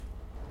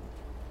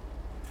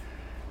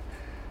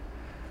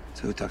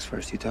So who talks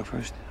first? You talk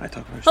first? I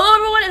talk first? Hello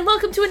everyone and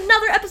welcome to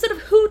another episode of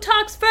Who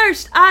Talks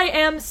First. I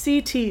am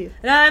CT.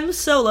 And I'm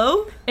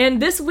Solo.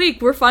 And this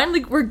week we're finally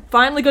going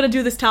to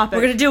do this topic.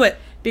 We're going to do it.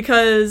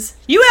 Because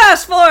you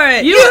asked for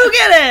it! You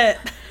get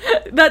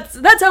it!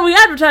 That's how we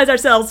advertise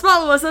ourselves.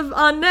 Follow us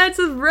on Nights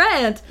of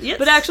Rant. Yes.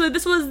 But actually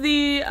this was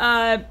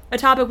a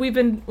topic we've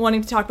been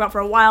wanting to talk about for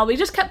a while. We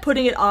just kept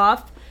putting it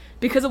off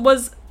because it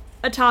was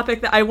a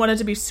topic that I wanted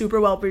to be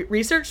super well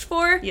researched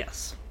for.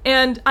 Yes.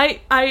 And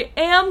I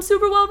am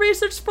super well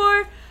researched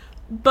for,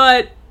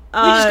 but we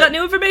just got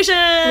new information.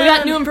 We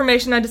got new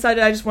information. I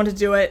decided I just wanted to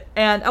do it,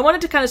 and I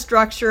wanted to kind of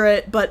structure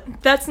it, but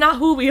that's not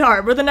who we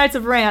are. We're the Knights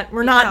of Rant.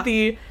 We're not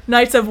the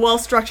Knights of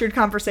well-structured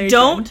conversation.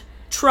 Don't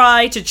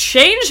try to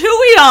change who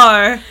we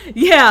are.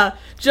 Yeah,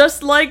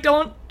 just like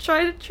don't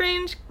try to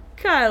change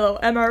Kylo.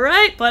 Am I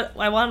right? But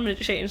I want him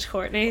to change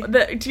Courtney.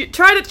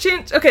 Try to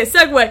change. Okay,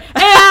 segue.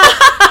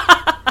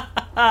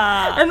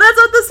 And that's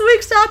what this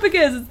week's topic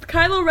is. It's the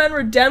Kylo Ren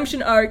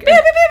redemption arc. And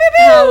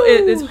how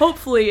it is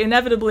hopefully,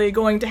 inevitably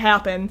going to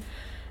happen.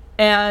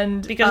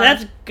 And because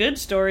that's good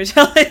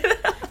storytelling.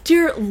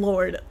 Dear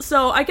Lord.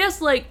 So I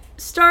guess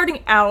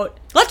starting out.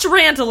 Let's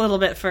rant a little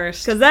bit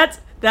first. Because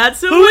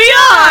that's who we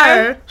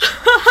are.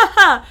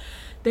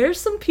 There's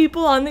some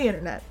people on the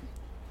internet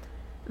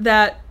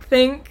that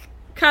think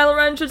Kylo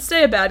Ren should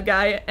stay a bad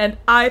guy, and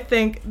I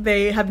think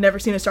they have never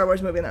seen a Star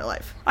Wars movie in their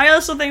life. I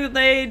also think that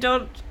they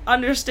don't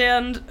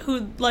understand who,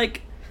 the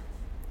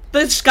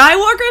Skywalkers are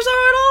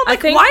at all. I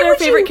think their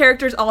favorite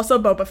character is also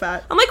Boba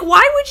Fett. I'm like,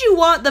 why would you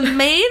want the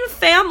main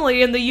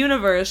family in the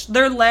universe,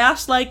 their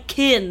last,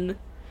 kin,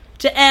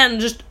 to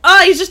end just,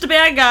 he's just a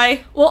bad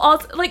guy? Well,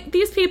 also,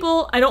 these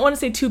people, I don't want to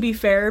say to be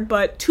fair,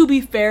 but to be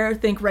fair,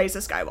 think Rey's a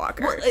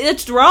Skywalker. Well,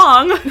 it's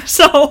wrong,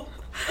 so...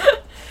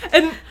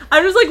 And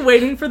I'm just,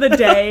 waiting for the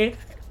day.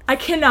 I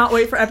cannot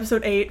wait for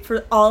episode 8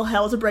 for all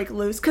hell to break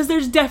loose, because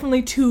there's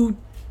definitely two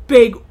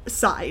big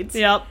sides.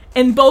 Yep.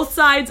 And both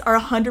sides are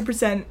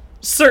 100%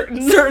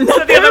 certain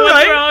that the other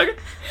one's wrong.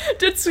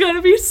 It's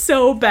gonna be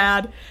so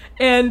bad.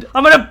 And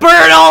I'm gonna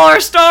burn all our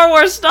Star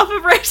Wars stuff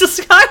and Rey's a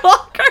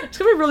Skywalker. It's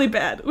gonna be really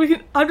bad.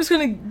 I'm just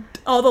gonna...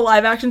 All the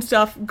live action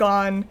stuff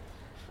gone.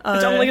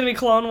 It's only gonna be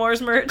Clone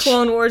Wars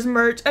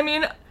merch. I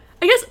mean...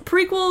 I guess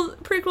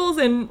prequels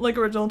and,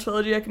 original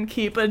trilogy I can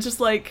keep, but it's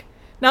just,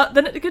 now,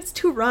 then it gets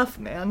too rough,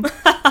 man.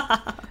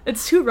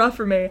 It's too rough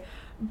for me.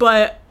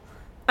 But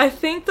I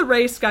think the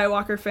Rey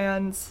Skywalker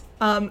fans,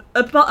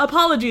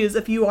 apologies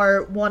if you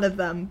are one of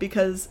them,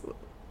 because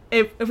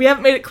if we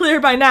haven't made it clear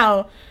by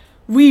now,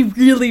 we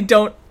really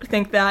don't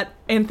think that,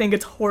 and think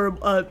it's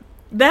horrible.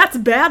 That's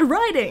bad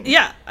writing.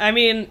 Yeah, I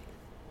mean,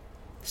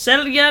 said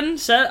it again,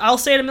 I'll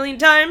say it a million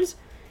times.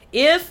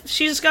 If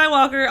she's a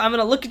Skywalker, I'm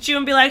gonna look at you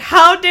and be like,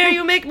 how dare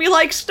you make me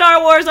like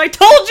Star Wars? I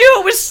told you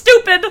it was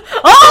stupid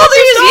all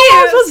these Star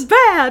years! Wars was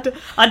bad!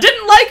 I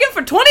didn't like it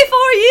for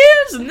 24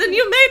 years, and then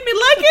you made me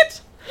like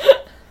it!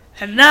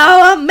 And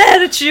now I'm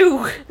mad at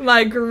you!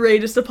 My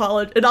greatest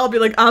apology. And I'll be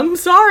like, I'm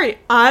sorry,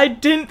 I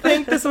didn't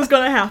think this was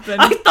gonna happen.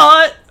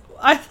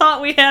 I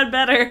thought we had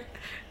better.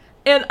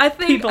 And I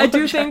think, I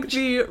do think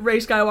the Rey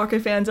Skywalker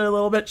fans are a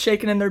little bit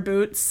shaken in their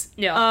boots.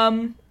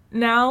 Yeah.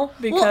 Now,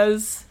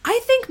 because... Well, I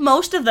think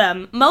most of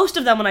them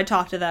when I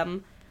talk to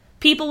them,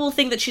 people will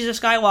think that she's a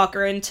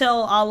Skywalker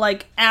until I'll,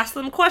 ask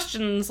them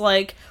questions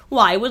like,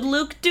 why would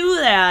Luke do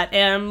that?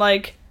 And,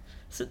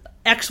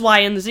 X, Y,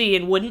 and Z,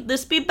 and wouldn't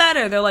this be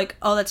better? They're like,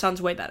 oh, that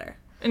sounds way better.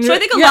 And so I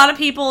think a lot of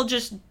people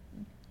just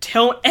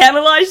don't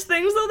analyze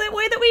things the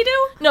way that we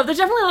do. No, there's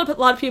definitely a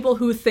lot of people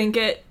who think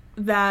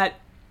that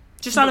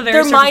just on a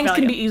very their minds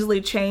value. Can be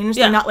easily changed.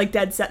 Yeah. They're not,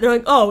 dead set. They're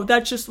like, oh,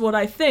 that's just what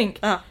I think.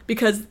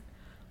 Because...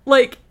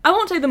 I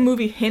won't say the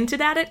movie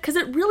hinted at it, because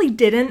it really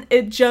didn't.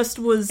 It just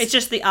was... It's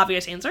just the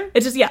obvious answer?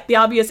 It's just, the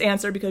obvious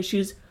answer, because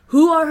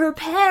who are her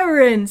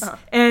parents?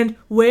 And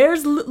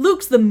where's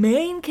Luke's the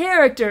main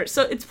character?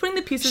 So it's putting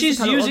the pieces She's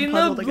using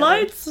the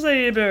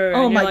lightsaber.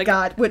 Oh my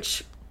god,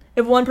 which,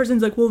 if one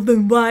person's like, well,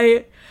 then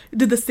why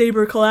did the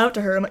saber call out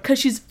to her? I'm like, because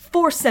she's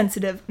Force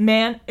sensitive,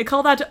 man. It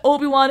called out to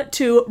Obi-Wan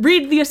to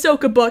read the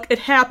Ahsoka book. It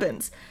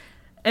happens.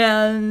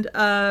 And,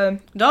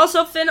 And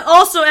also, Finn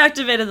also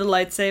activated the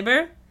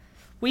lightsaber.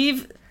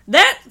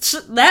 That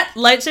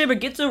lightsaber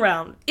gets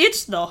around.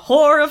 It's the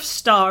whore of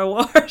Star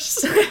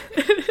Wars.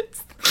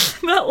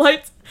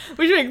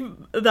 We should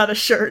make that a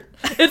shirt.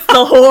 It's the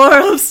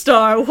whore of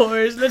Star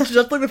Wars. And it's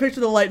just the picture of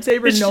the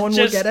lightsaber. No one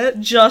will get it.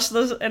 Just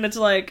those, and it's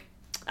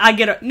I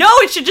get no.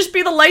 It should just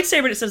be the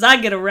lightsaber that says I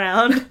get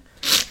around.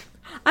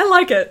 I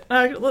like it.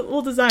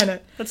 We'll design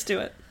it. Let's do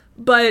it.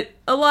 But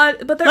there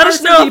Let are us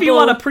some know people if you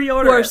want to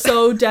pre-order who are it.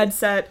 so dead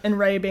set in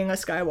Rey being a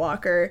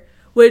Skywalker.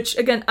 Which,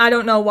 again, I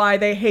don't know why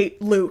they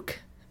hate Luke,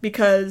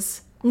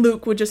 because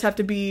Luke would just have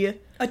to be...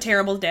 a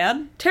terrible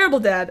dad? Terrible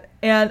dad.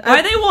 And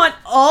why they want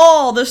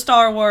all the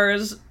Star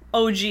Wars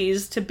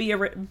OGs to be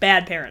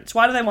bad parents?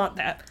 Why do they want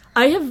that?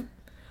 I have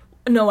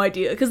no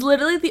idea, because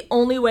literally the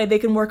only way they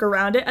can work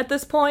around it at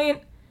this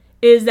point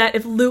is that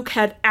if Luke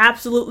had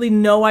absolutely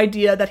no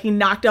idea that he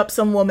knocked up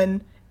some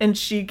woman and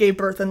she gave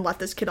birth and left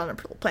this kid on a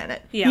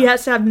planet. Yeah. He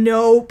has to have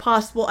no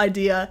possible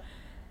idea.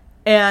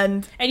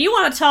 And you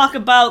want to talk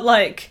about,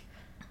 like,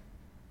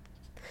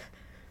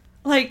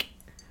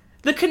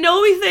 the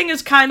Kenobi thing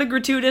is kind of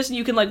gratuitous and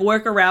you can, like,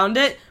 work around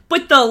it,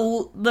 but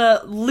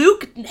the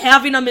Luke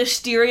having a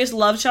mysterious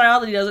love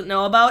child that he doesn't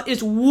know about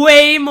is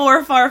way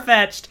more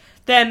far-fetched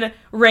than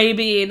Rey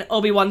being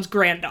Obi-Wan's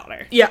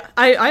granddaughter. yeah,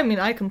 I mean,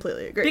 I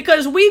completely agree.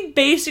 Because we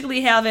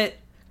basically have it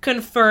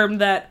confirmed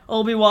that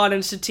Obi-Wan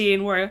and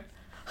Satine were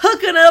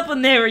hooking up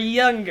when they were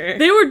younger.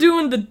 They were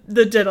doing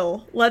the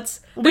diddle.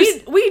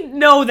 We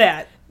know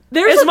that.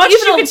 There's as much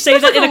as you can say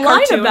that in a line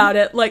cartoon about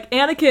it. Like,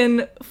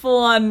 Anakin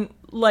full on,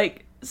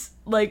 like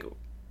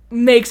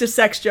makes a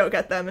sex joke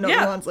at them, and Yeah.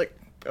 Obi-Wan's like,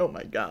 oh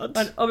my god.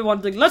 And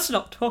Obi-Wan's like, let's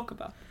not talk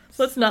about this.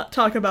 Let's not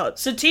talk about...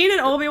 Satine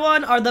and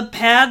Obi-Wan are the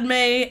Padme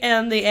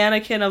and the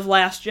Anakin of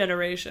Last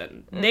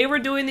Generation. They were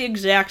doing the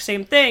exact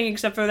same thing,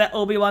 except for that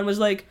Obi-Wan was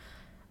like,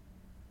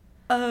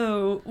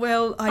 oh,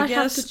 well, I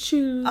guess have to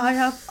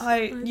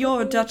choose.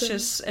 you're a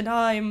Duchess, and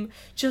I'm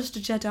just a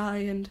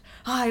Jedi, and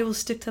I will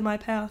stick to my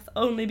path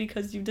only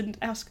because you didn't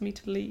ask me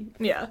to leave.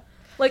 Yeah.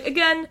 Like,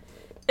 again,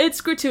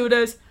 it's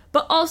gratuitous,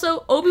 but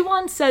also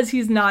Obi-Wan says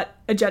he's not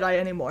a Jedi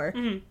anymore.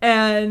 Mm-hmm.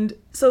 And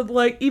so,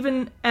 like,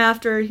 even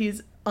after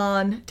he's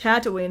on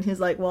Tatooine, he's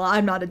like, well,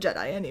 I'm not a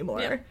Jedi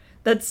anymore. Yeah.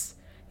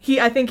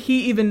 I think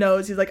he even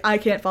knows, he's like, I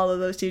can't follow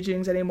those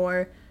teachings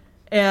anymore.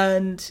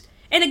 And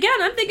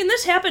again, I'm thinking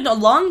this happened a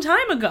long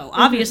time ago,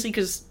 obviously,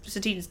 because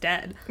Satine's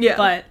dead. Yeah.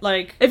 But,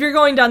 like, if you're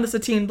going down the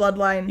Satine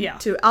bloodline, Yeah.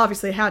 too,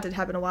 obviously it had to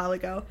happen a while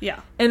ago.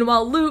 yeah. And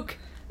while Luke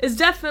is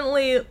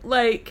definitely,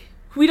 like,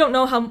 we don't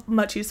know how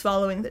much he's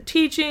following the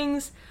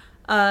teachings,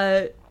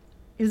 but,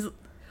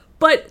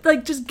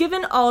 like, just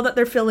given all that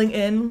they're filling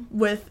in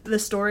with the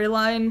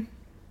storyline,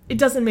 it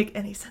doesn't make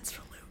any sense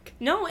for Luke.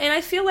 No, and I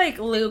feel like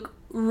Luke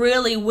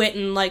really went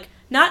and, like,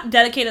 not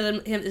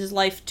dedicated his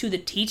life to the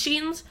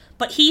teachings,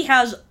 but he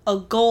has a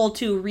goal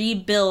to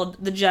rebuild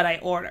the Jedi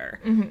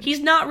Order. Mm-hmm. He's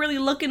not really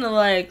looking to,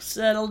 like,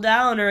 settle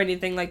down or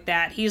anything like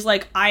that. He's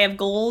like, I have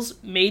goals,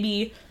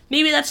 maybe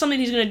that's something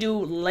he's gonna do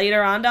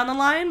later on down the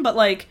line, but,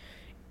 like,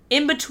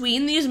 in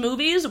between these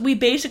movies, we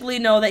basically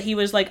know that he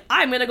was like,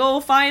 I'm gonna go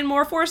find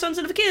more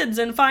Force-sensitive kids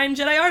and find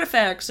Jedi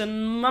artifacts,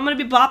 and I'm gonna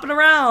be bopping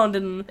around,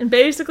 and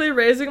basically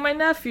raising my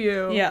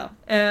nephew. Yeah.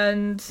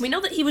 And we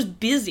know that he was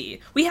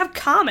busy. We have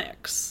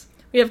comics.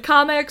 we have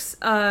comics,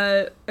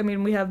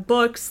 we have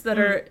books that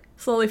are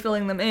slowly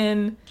filling them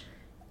in,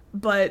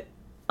 but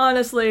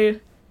honestly,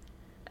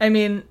 I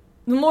mean,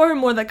 the more and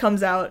more that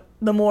comes out,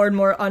 the more and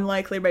more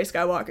unlikely Rey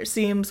Skywalker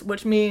seems,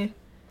 which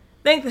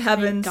thank the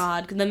heavens.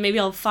 God, then maybe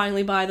I'll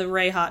finally buy the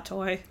Rey hot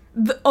toy.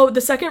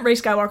 The second Rey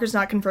Skywalker's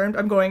not confirmed,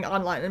 I'm going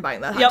online and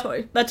buying that hot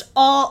toy. That's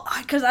all,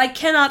 because I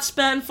cannot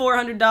spend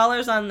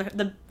 $400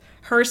 on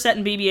her set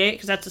in BB-8,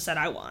 because that's the set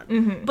I want.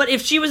 Mm-hmm. But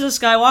if she was a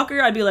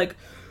Skywalker, I'd be like,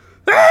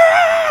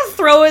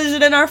 throw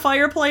it in our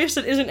fireplace.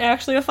 It isn't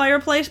actually a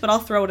fireplace, but I'll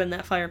throw it in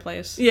that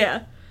fireplace.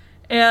 Yeah.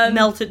 And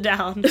Melt it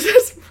down.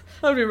 that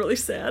would be really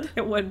sad.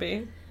 It would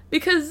be.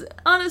 Because,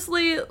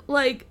 honestly,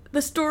 like,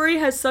 the story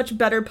has such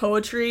better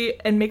poetry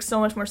and makes so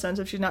much more sense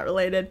if she's not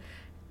related.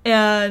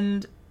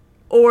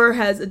 Or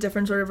has a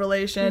different sort of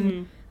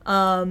relation.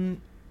 Mm-hmm.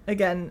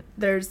 Again,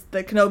 there's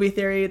the Kenobi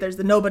theory, there's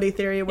the nobody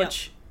theory,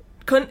 which...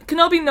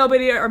 Kenobi and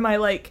nobody are my,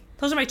 like...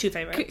 Those are my two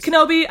favorites.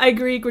 Kenobi, I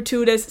agree,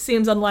 gratuitous,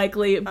 seems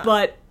unlikely,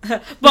 but...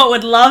 but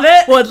would love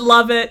it? Would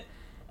love it.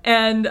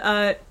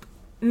 And,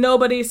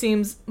 nobody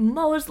seems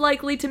most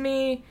likely to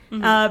me.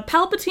 Mm-hmm.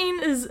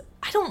 Palpatine is...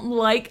 I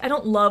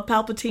don't love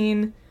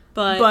Palpatine,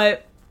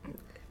 but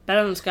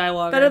better than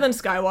Skywalker. Better than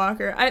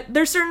Skywalker.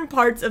 There's certain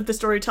parts of the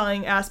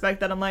storytelling aspect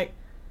that I'm like,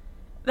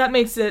 that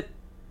makes it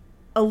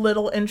a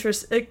little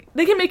interesting.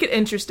 They can make it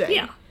interesting.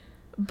 Yeah.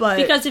 But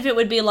because if it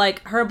would be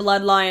like her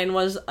bloodline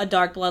was a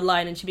dark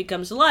bloodline and she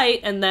becomes light,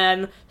 and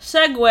then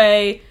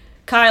segue,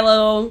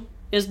 Kylo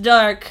is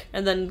dark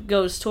and then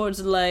goes towards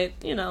the light,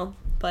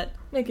 but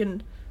they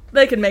can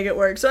make it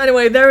work. So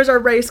anyway, there's our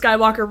Rey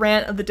Skywalker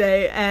rant of the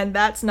day, and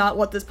that's not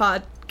what this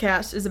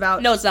podcast is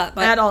about. No, it's not.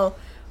 But at all.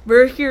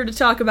 We're here to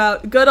talk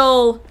about good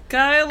old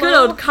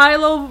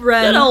Kylo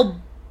Ren. Good old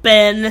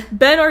Ben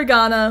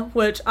Organa,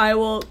 which I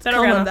will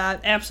call him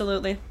that.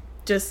 Absolutely.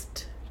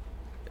 Just,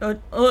 it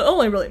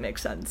only really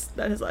makes sense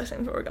that his last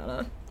name's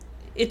Organa.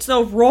 It's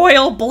the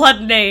royal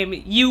blood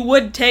name. You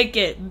would take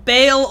it.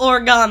 Bail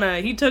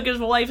Organa. He took his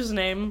wife's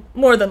name.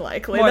 More than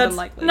likely. That's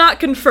not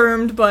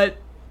confirmed, but...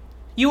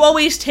 You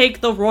always take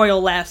the royal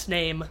last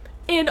name.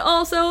 And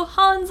also,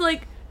 Han's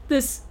like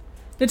this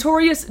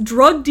notorious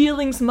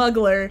drug-dealing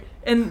smuggler,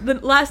 and the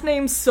last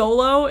name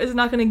Solo is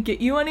not going to get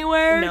you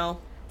anywhere. No.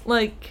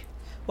 Like...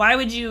 Why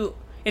would you...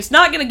 It's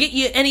not going to get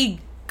you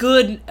any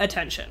good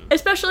attention.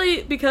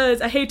 Especially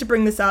because, I hate to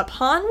bring this up,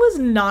 Han was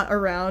not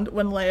around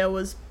when Leia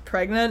was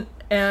pregnant,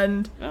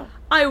 and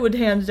I would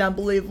hands down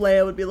believe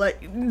Leia would be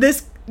like,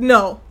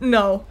 no.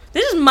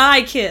 This is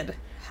my kid.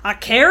 I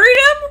carried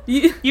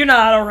him? You're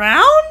not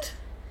around?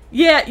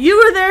 Yeah, you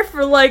were there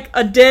for like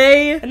a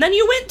day. And then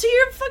you went to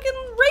your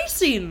fucking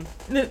racing.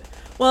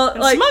 Well,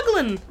 And like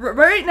smuggling.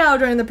 right now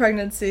during the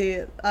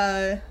pregnancy,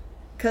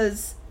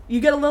 because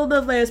you get a little bit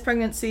of Leia's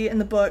pregnancy in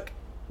the book,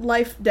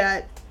 Life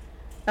Debt.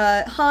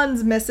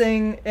 Han's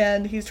missing,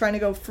 and he's trying to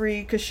go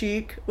free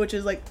Kashyyyk, which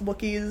is like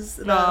Wookiees,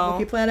 the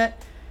Wookiee planet.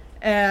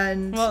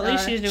 And well, at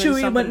least she's doing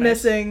Chewie something went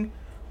nice. missing,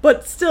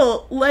 but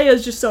still,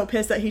 Leia's just so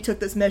pissed that he took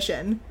this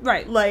mission.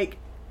 Right. Like,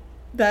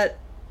 that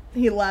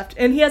he left.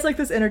 And he has like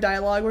this inner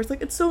dialogue where it's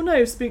like, it's so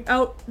nice being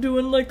out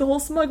doing like the whole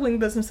smuggling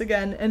business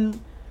again.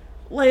 And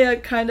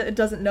Leia kind of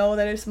doesn't know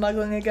that he's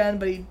smuggling again,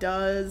 but he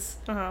does.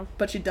 Uh-huh.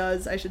 But she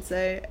does, I should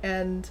say.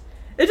 And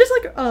it's just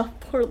like, oh,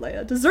 poor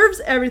Leia.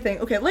 Deserves everything.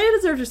 Okay, Leia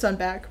deserves her son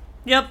back.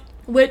 Yep.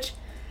 Which,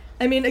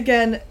 I mean,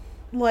 again,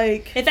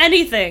 like... If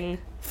anything,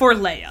 for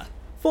Leia.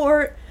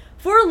 For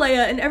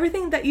Leia and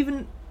everything that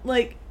even,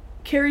 like,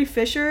 Carrie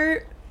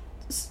Fisher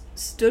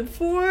stood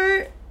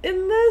for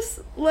in this,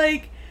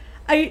 like,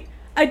 I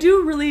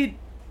do really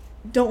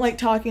don't like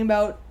talking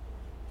about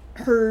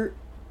her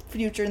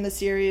future in the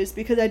series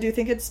because I do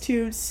think it's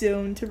too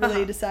soon to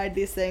really decide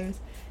these things.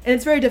 And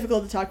it's very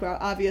difficult to talk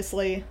about,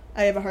 obviously.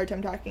 I have a hard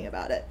time talking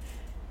about it.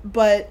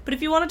 But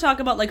if you want to talk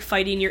about, like,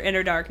 fighting your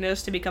inner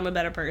darkness to become a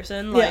better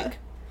person, like... Yeah.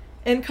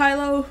 And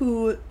Kylo,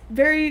 who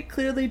very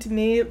clearly to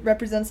me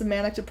represents a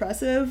manic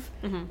depressive,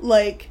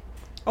 like...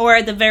 Or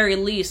at the very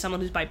least,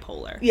 someone who's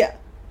bipolar. Yeah.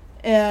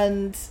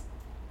 And,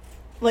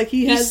 like,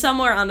 He's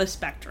somewhere on the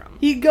spectrum.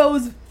 He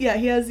goes... Yeah,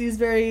 he has these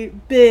very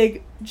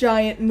big,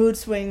 giant mood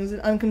swings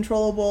and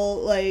uncontrollable,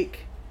 like,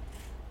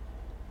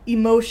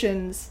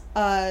 emotions.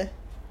 I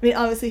mean,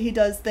 obviously he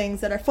does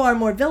things that are far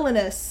more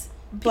villainous,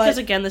 but... Because,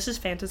 again, this is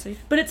fantasy.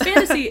 But it's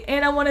fantasy,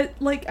 and I want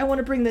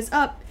to bring this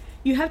up.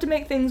 You have to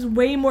make things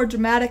way more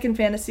dramatic in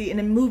fantasy and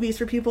in movies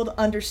for people to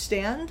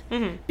understand.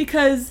 Mm-hmm.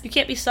 Because... You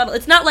can't be subtle.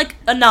 It's not like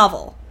a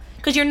novel.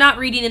 Because you're not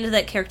reading into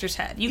that character's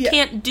head. You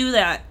can't do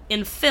that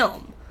in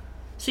film.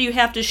 So you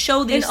have to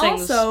show these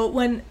things. And also,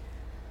 when,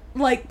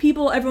 like,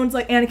 everyone's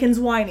like, Anakin's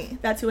whiny.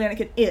 That's who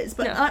Anakin is.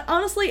 But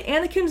honestly,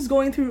 Anakin's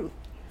going through,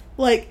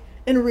 like,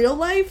 in real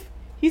life,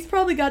 he's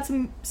probably got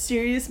some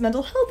serious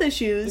mental health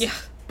issues. Yeah.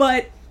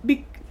 But,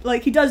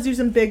 he does do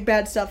some big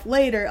bad stuff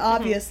later,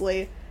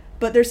 obviously.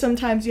 But there's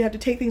sometimes you have to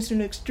take things to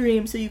an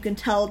extreme so you can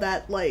tell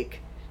that,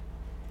 like,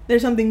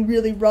 there's something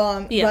really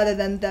wrong rather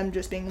than them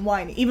just being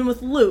whiny. Even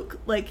with Luke,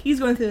 like, he's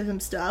going through some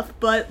stuff,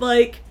 but,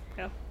 like,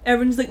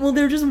 everyone's like, well,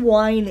 they're just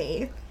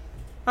whiny.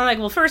 I'm like,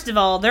 well, first of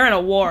all, they're in a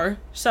war,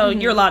 so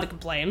you're allowed to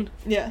complain.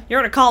 Yeah. You're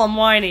gonna call them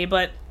whiny,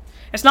 but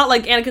it's not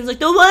like Anakin's like,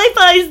 the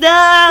Wi-Fi's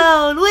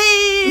down!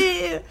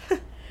 Whee!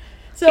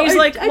 So he's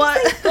like, what?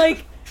 I think,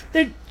 like,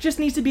 there just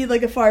needs to be,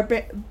 like, a far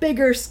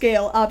bigger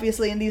scale,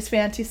 obviously, in these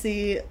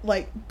fantasy,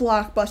 like,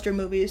 blockbuster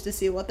movies to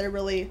see what they're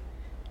really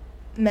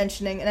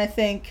mentioning. And I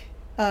think,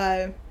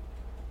 I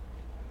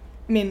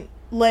mean,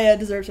 Leia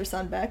deserves her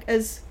son back.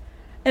 As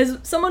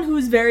someone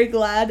who's very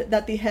glad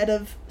that the head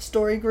of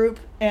Story Group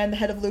and the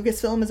head of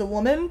Lucasfilm is a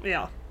woman.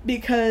 Yeah.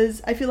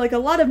 Because I feel like a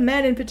lot of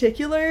men in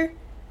particular,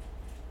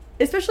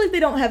 especially if they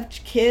don't have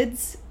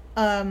kids,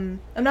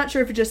 I'm not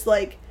sure if it's just,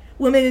 like,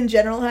 women in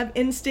general have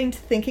instinct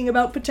thinking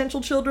about potential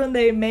children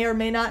they may or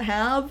may not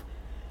have.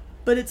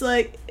 But it's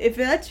like, if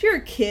that's your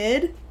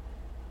kid,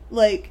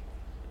 like,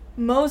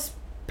 most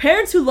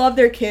parents who love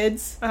their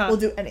kids will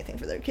do anything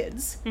for their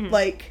kids.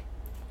 Like,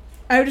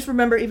 I just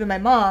remember even my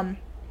mom,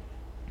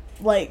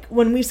 like,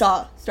 when we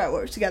saw Star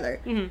Wars together,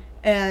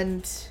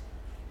 and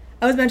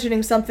I was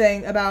mentioning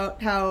something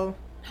about how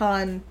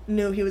Han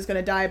knew he was going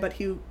to die, but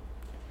he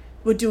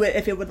would do it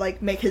if it would,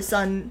 like, make his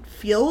son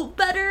feel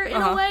better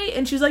in a way,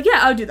 and she was like, yeah,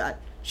 I would do that.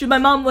 My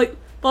mom, like,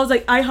 I was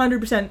like, I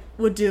 100%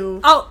 would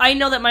do... Oh, I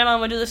know that my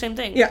mom would do the same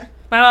thing. Yeah.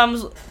 My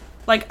mom's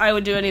like, I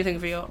would do anything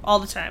for you, all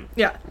the time.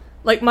 Yeah.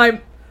 Like,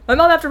 my mom,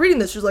 after reading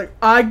this, she was like,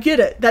 I get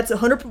it. That's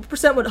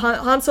 100% what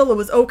Han Solo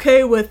was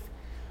okay with,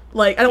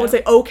 like, I don't want to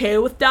say okay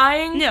with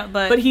dying. Yeah,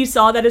 but he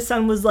saw that his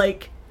son was,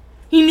 like,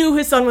 he knew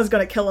his son was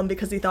going to kill him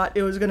because he thought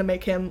it was going to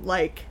make him,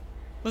 like...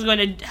 Was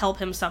going to help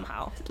him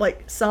somehow.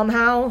 Like,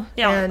 somehow.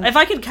 Yeah, and if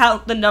I could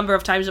count the number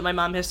of times that my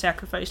mom has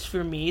sacrificed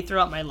for me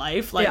throughout my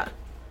life, like... Yeah.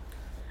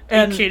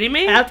 Are you kidding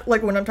me? After,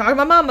 like, when I'm talking to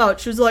my mom about it,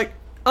 she was like,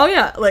 oh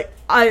yeah, like,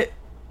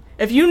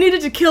 if you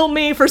needed to kill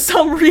me for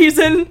some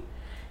reason,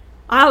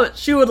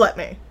 she would let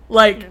me.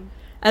 Like,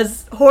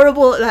 as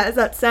horrible as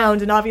that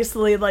sounds, and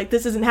obviously, like,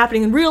 this isn't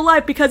happening in real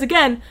life, because,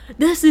 again,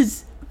 this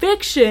is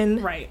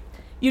fiction. Right.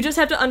 You just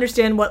have to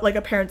understand what, like,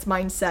 a parent's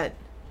mindset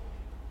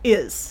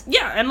is.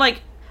 Yeah, and,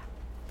 like,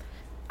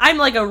 I'm,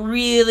 like, a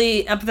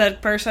really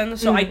empathetic person,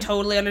 so I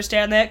totally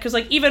understand that, because,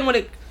 like, even when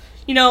it...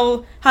 You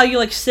know, how you,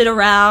 like, sit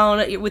around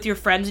with your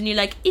friends and you're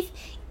like, if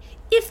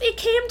it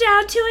came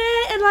down to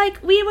it and,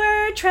 like, we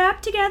were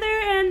trapped together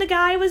and a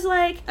guy was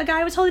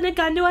holding a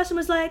gun to us and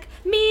was like,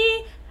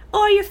 me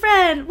or your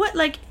friend, what,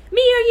 like,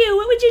 me or you,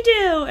 what would you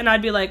do? And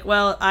I'd be like,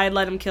 well, I'd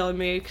let him kill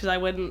me because I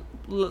wouldn't,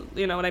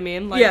 you know what I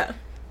mean? Like, yeah.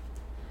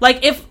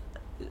 Like, if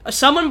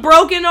someone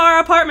broke into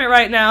our apartment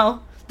right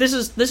now, this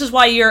is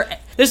why you're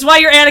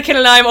Anakin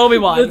and I'm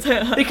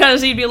Obi-Wan.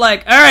 Because he'd be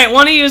like, alright,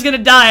 one of you is gonna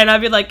die, and I'd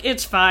be like,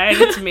 it's fine,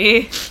 it's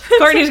me.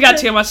 Courtney's got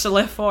too much to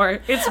live for.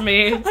 It's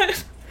me.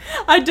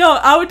 I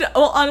don't. I would.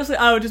 Well, honestly,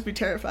 I would just be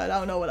terrified. I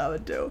don't know what I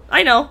would do.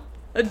 I know.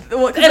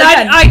 Well,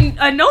 And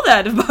I know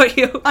that about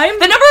you. The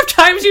number of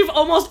times you've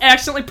almost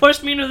accidentally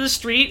pushed me into the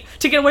street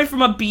to get away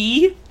from a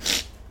bee.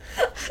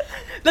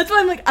 That's why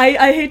I'm like,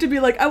 I hate to be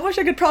like, I wish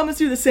I could promise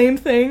you the same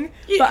thing,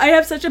 but I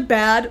have such a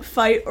bad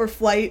fight or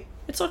flight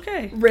It's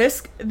okay.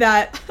 risk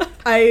that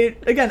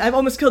I've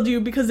almost killed you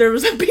because there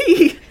was a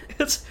bee.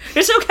 It's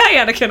okay,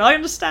 Anakin. I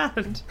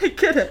understand. I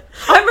get it.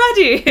 I'm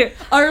ready.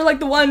 Or like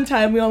the one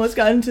time we almost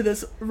got into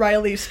this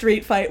Riley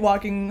street fight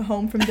walking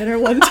home from dinner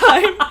one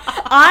time.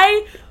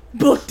 I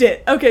booked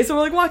it. Okay, so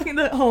we're like walking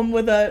home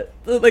with a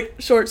like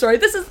short story.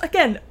 This is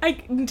again, I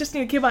just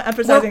need to keep on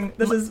emphasizing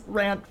this is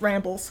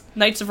rambles.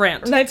 Knights of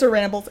Rant. Nights are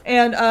rambles.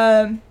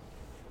 And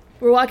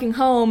we're walking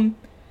home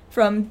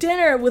from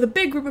dinner with a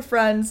big group of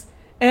friends,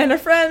 and our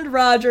friend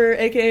Roger,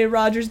 aka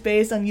Roger's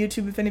Base on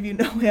YouTube, if any of you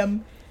know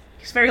him.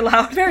 He's very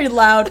loud. Very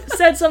loud.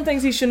 Said some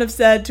things he shouldn't have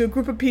said to a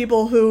group of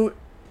people who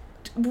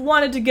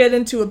wanted to get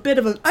into a bit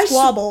of a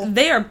squabble.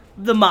 They are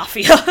the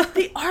mafia.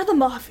 They are the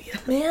mafia,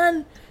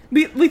 man.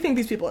 We think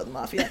these people are the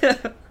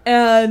mafia.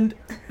 And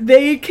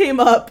they came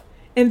up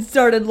and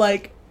started,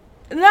 like,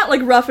 not,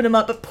 like, roughing him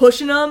up, but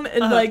pushing him and,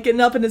 like, getting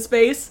up in his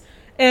face.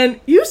 And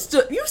you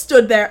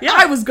stood there. Yeah.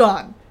 I was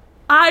gone.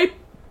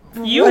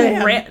 You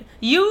ran.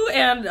 You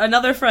and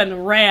another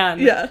friend ran.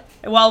 Yeah.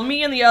 While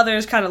me and the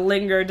others kind of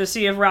lingered to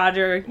see if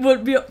Roger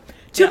would be...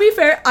 To be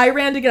fair, I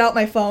ran to get out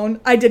my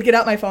phone. I did get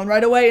out my phone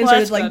right away and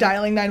started, like,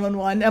 dialing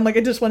 911. I'm like,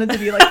 I just wanted to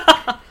be, like...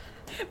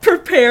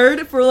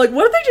 prepared for, like,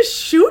 what if they just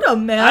shoot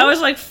him, man? I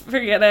was like,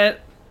 forget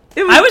it.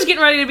 I was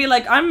getting ready to be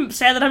like, I'm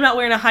sad that I'm not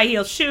wearing a high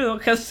heel shoe,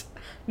 because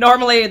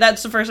normally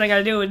that's the first thing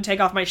I do, and take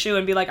off my shoe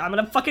and be like, I'm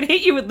gonna fucking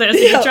hit you with this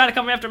if you try to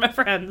come after my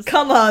friends.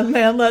 Come on,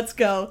 man, let's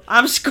go.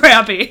 I'm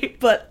scrappy.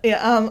 But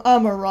yeah,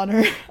 I'm a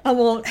runner. I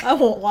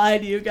won't lie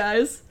to you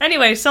guys.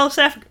 Anyway,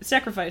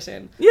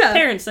 self-sacrificing. Yeah.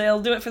 Parents,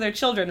 they'll do it for their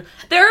children.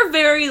 There are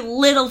very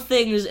little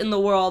things in the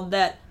world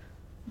that,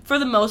 for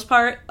the most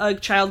part, a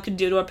child could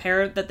do to a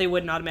parent that they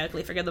wouldn't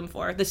automatically forgive them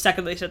for the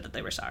second they said that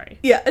they were sorry.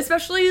 Yeah,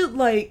 especially,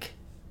 like,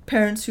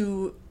 parents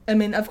who... I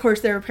mean, of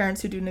course, there are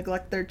parents who do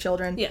neglect their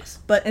children. Yes.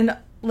 But,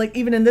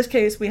 even in this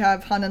case, we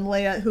have Han and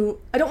Leia, who...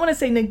 I don't want to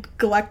say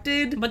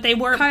neglected but they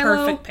weren't Kylo,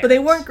 perfect parents. But they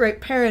weren't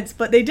great parents,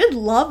 but they did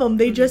love him.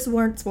 They just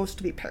weren't supposed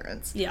to be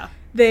parents. Yeah.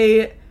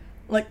 They...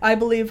 Like, I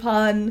believe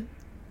Han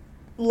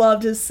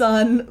loved his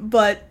son,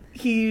 but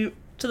he...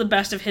 To the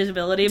best of his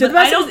ability. But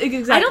I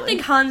don't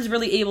think Han's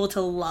really able to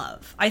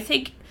love. I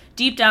think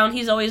deep down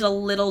he's always a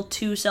little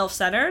too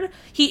self-centered.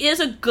 He is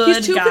a good guy.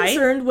 He's too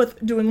concerned with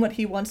doing what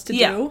he wants to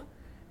do.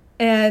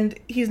 And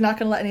he's not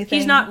going to let anything...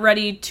 He's not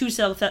ready to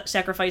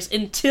self-sacrifice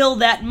until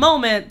that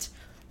moment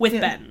with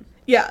Ben.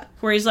 Yeah.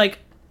 Where he's like,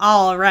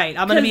 all right,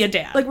 I'm going to be a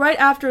dad. Like, right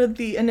after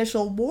the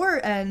initial war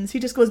ends, he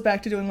just goes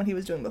back to doing what he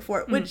was doing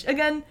before. Which,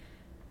 again...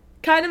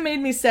 kind of made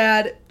me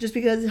sad, just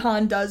because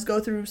Han does go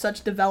through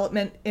such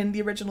development in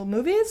the original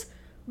movies.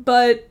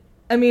 But,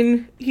 I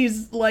mean,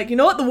 he's like, you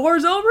know what, the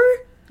war's over?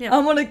 Yeah.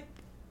 I'm gonna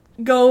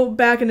go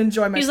back and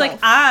enjoy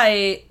myself.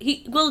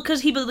 He's like,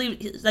 because he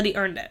believes that he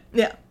earned it.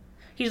 Yeah.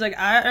 He's like,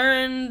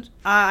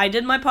 I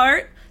did my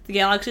part, the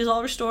galaxy's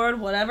all restored,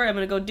 whatever, I'm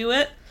gonna go do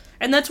it.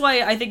 And that's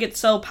why I think it's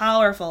so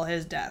powerful,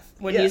 his death.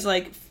 When he's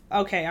like,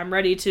 okay, I'm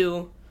ready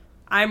to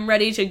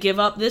give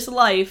up this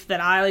life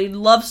that I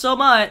love so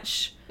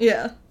much.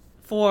 Yeah.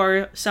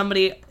 For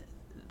somebody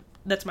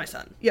that's my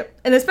son. Yep.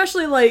 And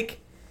especially,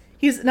 like,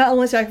 he's not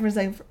only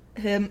sacrificing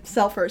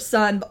himself for his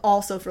son, but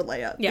also for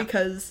Leia. Yeah.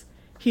 Because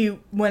he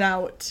went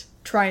out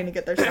trying to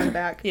get their son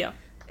back. Yeah.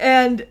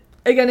 And,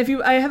 again,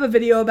 I have a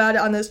video about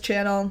it on this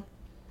channel.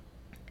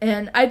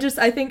 And I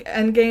think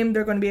Endgame,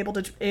 they're going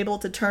to be able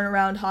to turn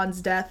around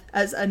Han's death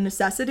as a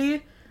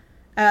necessity.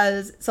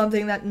 As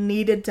something that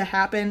needed to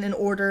happen in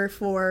order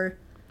for...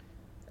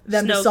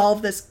 them to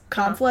solve this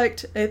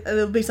conflict.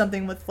 It'll be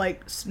something with,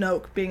 like,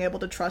 Snoke being able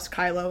to trust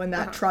Kylo, and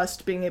that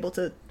trust being able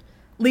to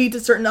lead to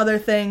certain other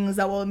things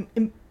that will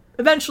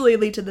eventually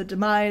lead to the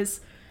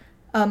demise.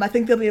 I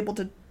think they'll be able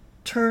to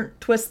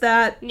twist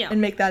that and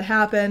make that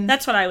happen.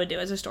 That's what I would do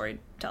as a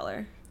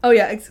storyteller. Oh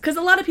yeah, because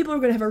a lot of people are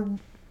going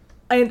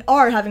to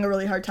are having a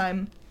really hard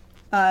time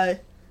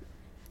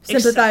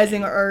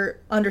sympathizing or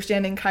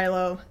understanding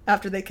Kylo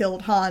after they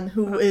killed Han,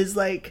 who is,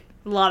 like...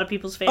 A lot of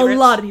people's favorites. A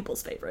lot of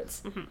people's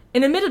favorites. Mm-hmm.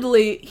 And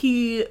admittedly,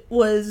 he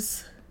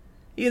is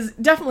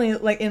definitely,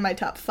 like, in my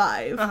top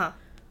 5.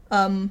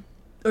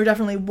 Or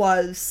definitely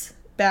was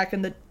back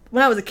in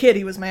when I was a kid,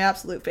 he was my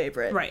absolute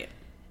favorite. Right.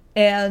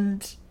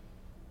 And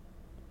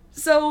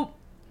so,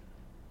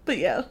 but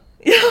yeah.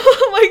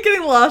 I'm, like,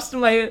 getting lost in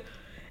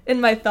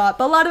my thought.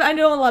 But I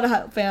know a lot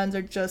of fans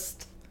are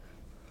just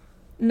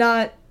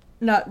not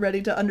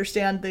ready to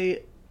understand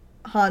the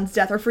Han's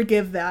death or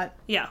forgive that.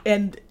 Yeah.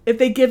 And if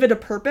they give it a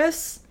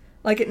purpose,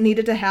 like it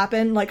needed to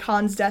happen, like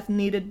Han's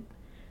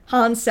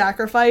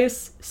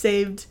sacrifice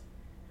saved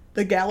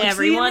the galaxy.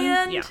 Everyone. In the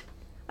end, yeah.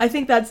 I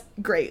think that's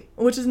great,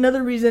 which is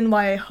another reason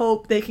why I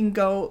hope they can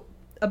go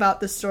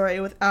about this story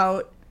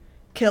without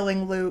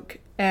killing Luke.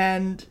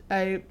 And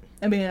I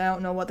mean, I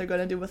don't know what they're going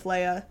to do with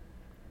Leia.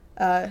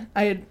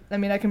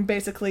 I can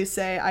basically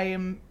say I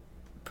am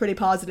pretty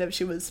positive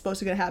she was supposed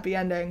to get a happy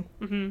ending.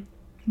 Mm-hmm.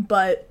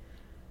 But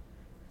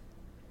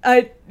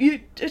I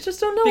just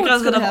don't know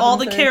Because what's of gonna all happen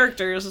the with her.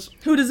 characters,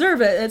 Who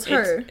deserve it, it's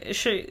her.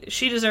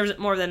 she deserves it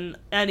more than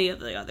any of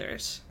the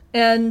others.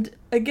 And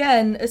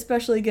again,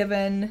 especially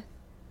given,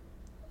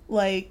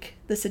 like,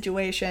 the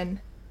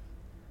situation,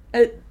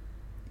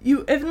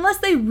 unless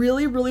they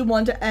really, really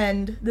want to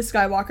end the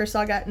Skywalker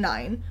saga at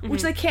 9,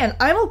 which they can,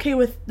 I'm okay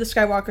with the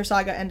Skywalker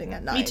saga ending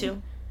at 9. Me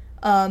too.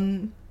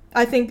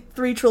 I think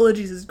 3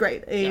 trilogies is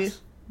great. Yes.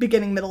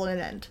 Beginning, middle, and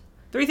an end.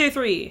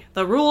 333,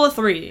 the rule of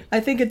 3.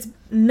 I think it's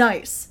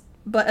nice,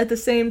 but at the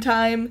same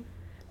time,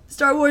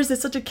 Star Wars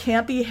is such a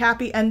campy,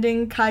 happy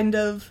ending kind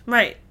of...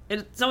 Right.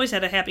 It's always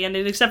had a happy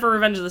ending, except for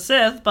Revenge of the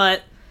Sith,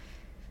 but,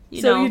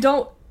 you so know, you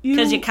don't...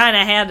 because you kind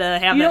of had to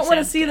have You that don't want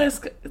to sad see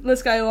death. the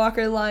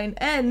Skywalker line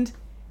end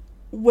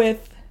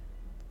with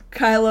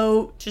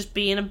Kylo... Just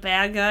being a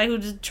bad guy who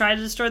just tried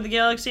to destroy the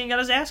galaxy and got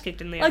his ass kicked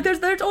in the Like,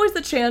 end. there's always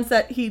the chance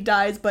that he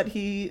dies, but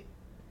he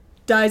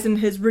dies in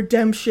his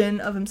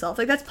redemption of himself.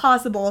 Like, that's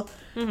possible.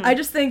 Mhm. I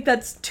just think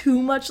that's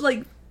too much,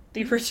 like...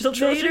 The original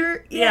trilogy?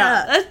 Vader?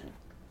 Yeah. That-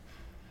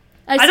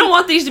 I see- don't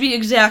want these to be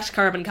exact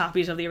carbon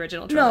copies of the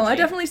original trilogy. No, I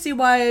definitely see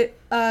why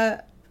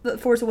The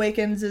Force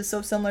Awakens is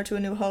so similar to A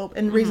New Hope,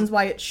 and reasons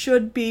why it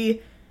should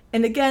be.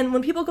 And again,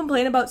 when people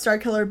complain about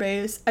Starkiller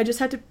Base, I just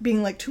had to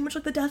being like, too much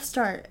like the Death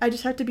Star. I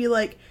just had to be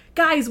like,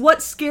 guys,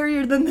 what's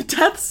scarier than the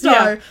Death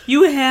Star? Yeah,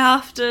 you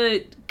have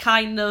to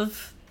kind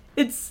of...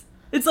 It's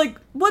like,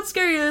 what's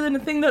scarier than a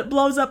thing that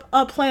blows up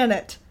a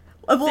planet?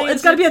 Well, Things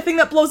it's got to that- be a thing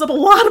that blows up a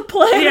lot of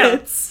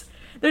planets.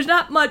 There's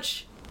not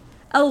much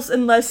else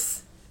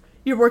unless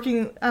you're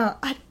working...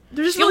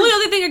 there's just The really... only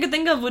other thing I could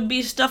think of would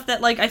be stuff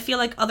that, like, I feel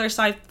like other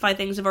sci-fi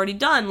things have already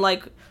done.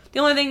 Like, the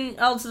only thing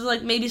else is,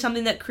 like, maybe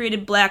something that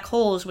created black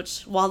holes, which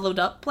swallowed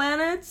up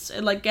planets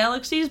and, like,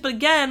 galaxies. But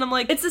again, I'm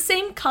like... It's the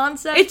same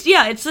concept.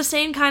 It's the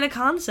same kind of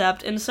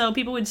concept, and so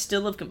people would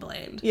still have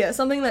complained. Yeah,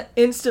 something that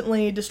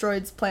instantly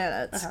destroys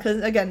planets. Uh-huh.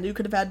 Because, again, you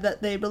could have had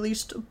that they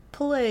released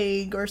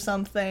Plague or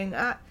something.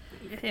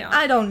 Yeah.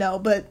 I don't know,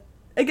 but,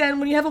 again,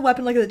 when you have a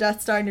weapon like the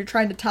Death Star and you're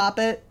trying to top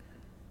it,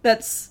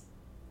 it's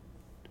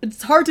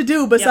hard to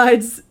do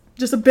besides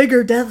just a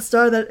bigger Death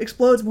Star that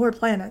explodes more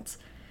planets.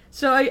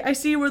 So I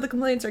see where the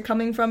complaints are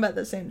coming from, but at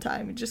the same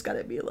time, you just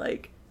gotta be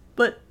like,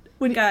 but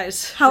when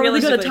Guys, how are they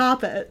gonna realistically,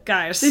 top it?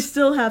 Guys, They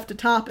still have to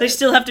top it. they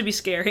still have to be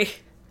scary.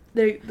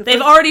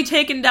 They've Already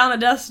taken down a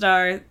Death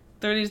Star.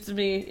 There needs to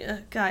be...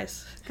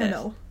 guys. I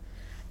know.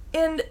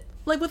 And,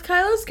 like, with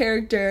Kylo's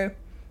character,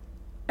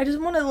 I just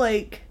want to,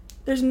 like,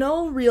 there's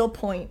no real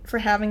point for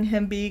having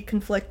him be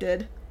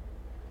conflicted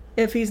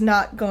if he's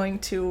not going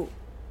to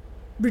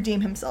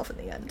redeem himself in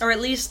the end. Or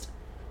at least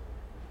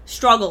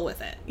struggle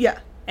with it. Yeah.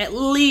 At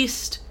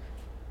least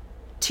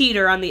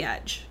teeter on the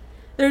edge.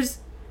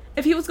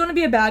 If he was going to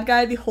be a bad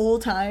guy the whole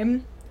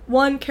time,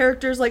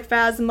 characters like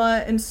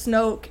Phasma and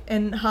Snoke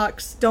and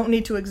Hux don't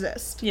need to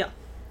exist. Yeah.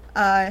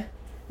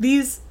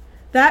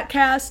 That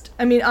cast,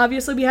 I mean,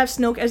 obviously we have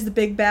Snoke as the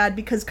big bad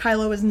because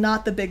Kylo is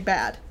not the big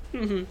bad.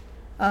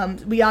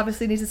 Mm-hmm. We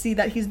obviously need to see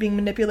that he's being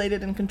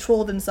manipulated and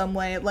controlled in some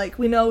way. Like,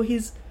 we know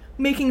he's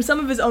making some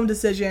of his own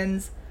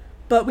decisions,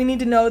 but we need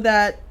to know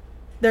that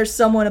there's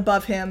someone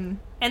above him.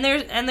 And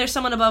there's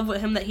someone above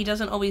him that he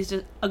doesn't always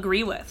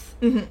agree with.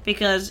 Mhm.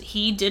 Because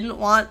he didn't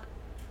want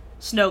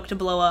Snoke to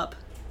blow up.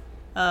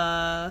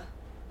 The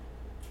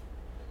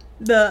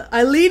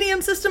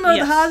Ilenium system or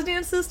Yes. the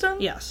Hosnian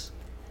system? Yes.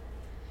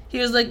 He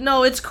was like,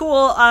 no, it's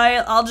cool,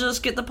 I'll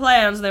just get the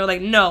plans. And they were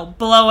like, no,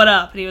 blow it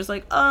up. And he was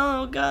like,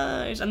 oh,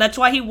 guys. And that's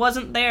why he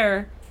wasn't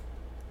there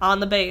on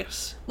the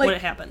base when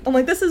it happened. I'm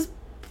like, this is...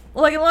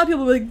 Like, a lot of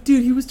people were like,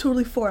 dude, he was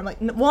totally for him. Like,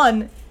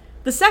 one,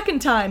 the second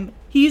time,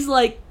 he's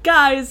like,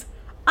 guys,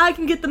 I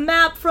can get the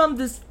map from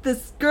this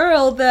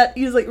girl that...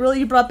 He's like, really,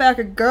 you brought back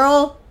a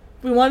girl?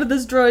 We wanted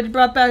this droid, you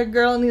brought back a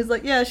girl? And he's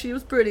like, yeah, she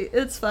was pretty.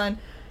 It's fine.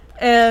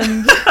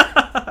 And...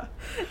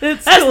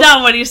 That's cool.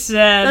 not what he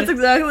said. That's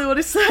exactly what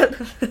he said.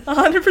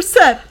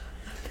 100%.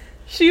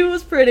 She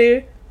was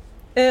pretty,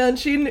 and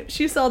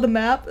she saw the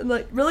map, and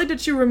like, really,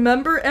 did she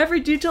remember every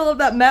detail of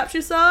that map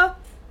she saw?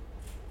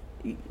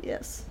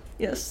 Yes,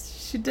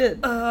 she did.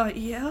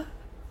 Yeah?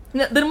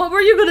 Then what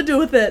were you gonna do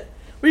with it?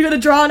 Were you gonna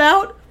draw it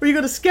out? Were you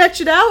gonna sketch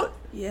it out?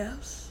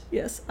 Yes.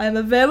 Yes, I'm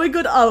a very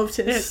good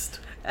artist.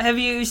 Have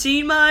you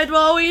seen my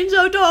drawings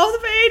of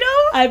Darth Vader?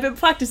 I've been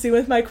practicing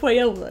with my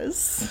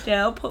Crayolas.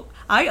 Yeah,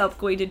 I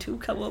upgraded to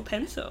color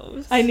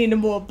pencils. I need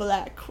more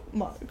black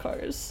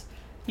markers.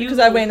 You- Because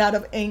I ran out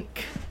of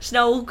ink.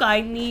 Snoke,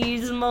 I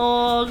need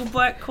more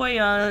black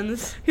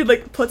crayons. He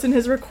like puts in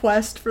his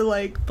request for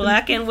like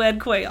Black and red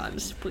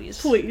crayons, please.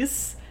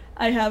 Please.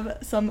 I have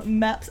some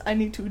maps I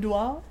need to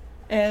draw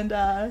and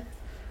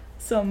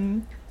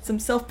some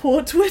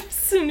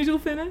self-portraits I need to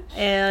finish.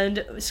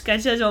 And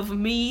sketches of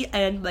me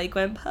and my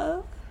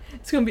grandpa.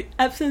 It's gonna be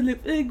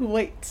absolutely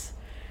great.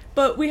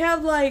 But we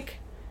have like,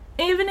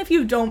 even if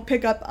you don't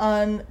pick up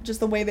on just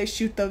the way they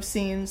shoot those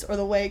scenes or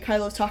the way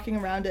Kylo's talking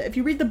around it, if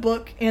you read the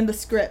book and the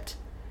script,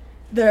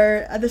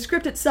 the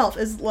script itself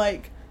is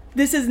like,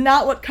 this is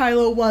not what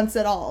Kylo wants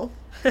at all.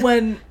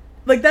 When,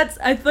 like, that's,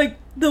 I think,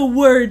 the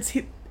words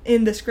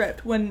in the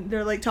script when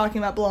they're, like, talking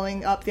about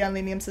blowing up the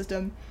unlenium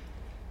system.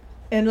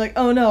 And, like,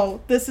 oh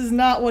no, this is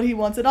not what he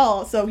wants at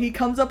all. So he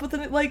comes up with,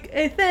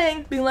 a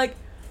thing, being like,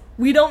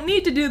 we don't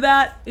need to do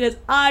that, because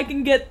I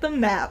can get the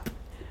map.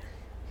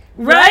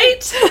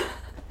 Right?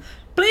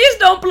 Please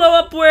don't blow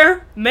up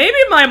where maybe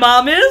my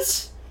mom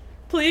is.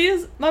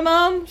 Please? My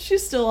mom?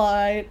 She's still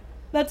alright.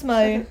 That's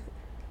my...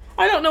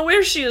 I don't know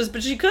where she is,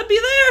 but she could be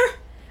there.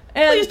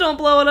 And, Please don't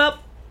blow it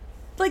up.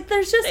 like,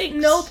 there's just Thanks.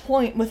 no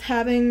point with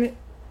having...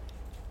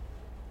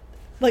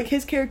 Like,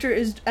 his character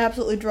is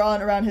absolutely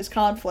drawn around his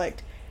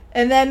conflict.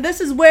 And then this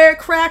is where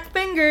crack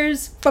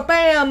fingers,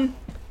 ba-bam!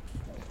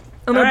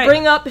 I'm gonna Alright.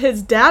 bring up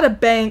his data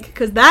bank,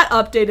 because that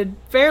updated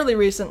fairly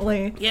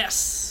recently.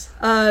 Yes.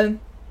 A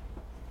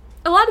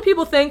lot of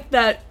people think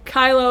that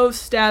Kylo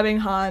stabbing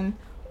Han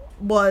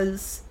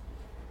was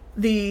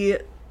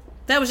the...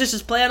 That was just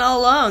his plan all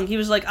along. He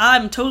was like,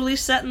 I'm totally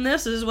setting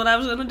this. This is what I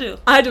was gonna do.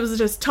 I was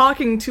just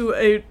talking to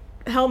a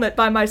helmet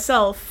by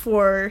myself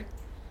for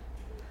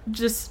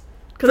just...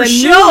 Because I For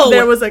knew show!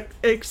 there was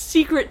a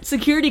secret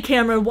security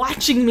camera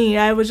watching me.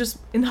 I was just...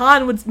 And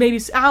Han would maybe...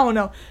 I don't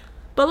know.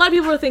 But a lot of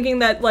people are thinking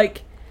that,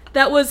 like,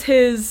 that was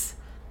his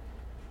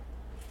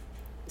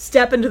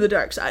step into the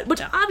dark side.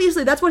 Which,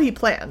 obviously, that's what he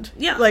planned.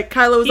 Yeah. Like,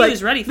 Kylo was He like,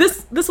 was ready for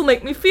this will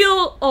make me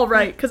feel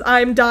alright, because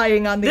I'm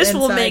dying on the This inside.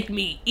 will make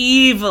me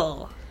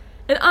evil.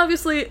 And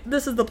obviously,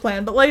 this is the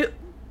plan.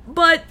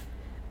 But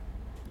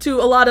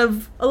to a lot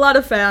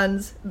of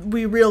fans,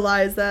 we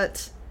realize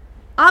that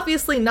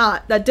obviously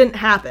not. That didn't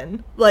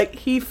happen. Like,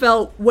 he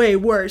felt way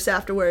worse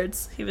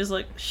afterwards. He was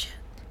like, shit.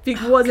 He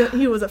was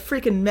a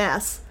freaking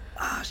mess.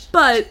 Ah,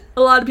 But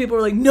a lot of people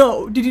were like,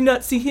 no, did you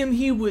not see him?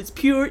 He was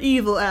pure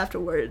evil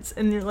afterwards.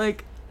 And you're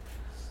like,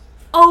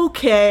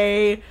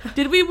 okay.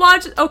 Did we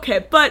watch?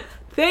 Okay, but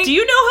do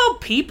you know how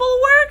people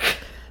work?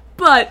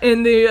 But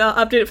in the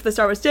update for the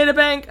Star Wars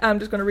databank, I'm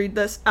just going to read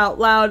this out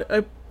loud.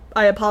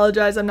 I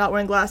apologize, I'm not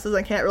wearing glasses,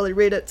 I can't really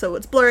read it, so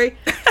it's blurry.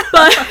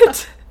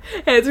 But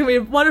hey, it's going to be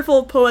a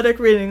wonderful poetic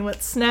reading.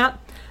 Let's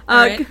snap.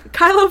 Alright.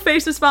 Kylo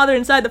faced his father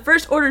inside the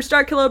First Order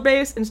Starkiller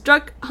base and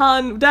struck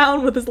Han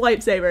down with his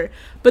lightsaber.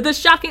 But this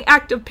shocking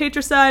act of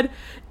patricide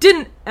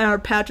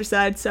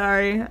patricide,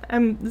 sorry.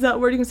 Is that a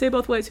word you can say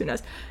both ways? Who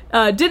knows?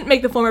 Didn't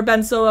make the former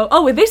Ben Solo.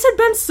 Oh, wait, they said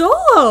Ben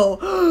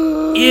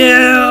Solo!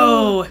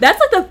 Ew. That's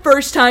like the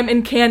first time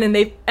in canon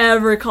they've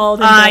ever called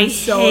him I Ben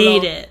Solo.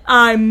 hate it.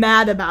 I'm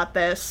mad about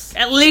this.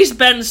 At least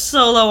Ben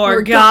Solo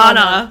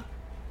Organa.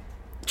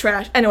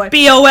 Trash. Anyway.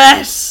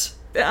 BOS.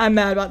 I'm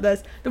mad about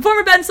this. The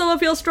former Ben Solo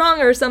feels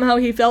stronger, somehow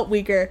he felt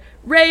weaker.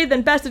 Rey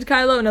then bested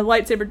Kylo in a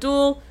lightsaber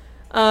duel.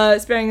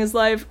 Sparing his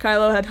life,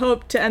 Kylo had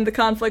hoped to end the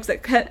conflicts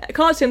that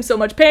caused him so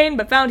much pain,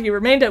 but found he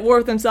remained at war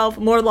with himself,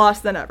 more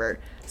lost than ever.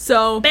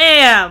 So,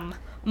 Bam.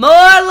 More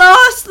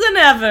lost than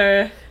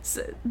ever.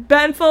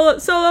 Ben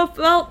Solo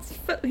felt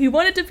he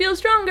wanted to feel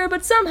stronger,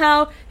 but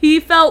somehow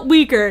he felt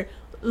weaker.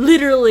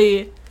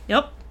 Literally.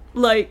 Yep.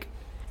 Like,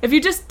 if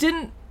you just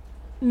didn't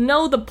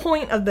know the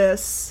point of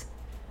this,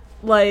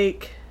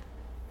 like,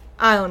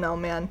 I don't know,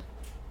 man.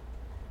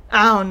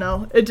 I don't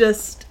know.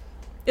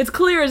 It's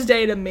clear as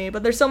day to me,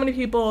 but there's so many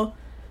people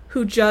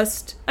who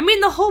just... I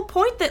mean, the whole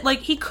point that, like,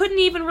 he couldn't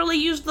even really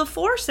use the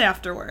Force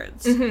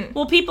afterwards. Mhm.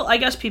 Well, I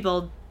guess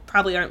people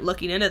probably aren't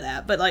looking into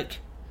that, but, like,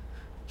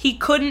 he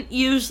couldn't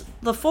use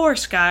the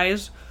Force,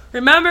 guys.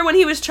 Remember when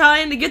he was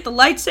trying to get the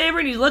lightsaber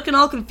and he's looking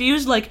all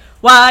confused, like,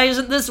 why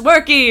isn't this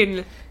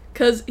working?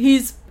 'Cause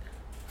he's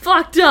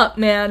fucked up,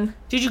 man.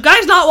 Did you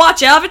guys not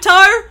watch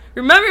Avatar?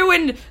 Remember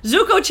when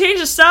Zuko changed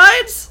his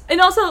sides? And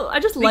also,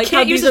 I just like how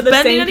can't use these are the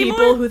his bending same anymore?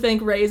 people who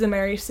think Rey's and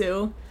Mary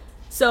Sue.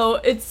 So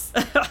it's...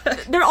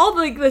 they're all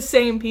like the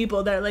same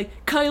people. They're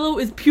like, Kylo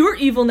is pure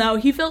evil now.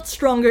 He felt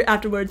stronger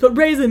afterwards, but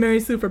Rey's and Mary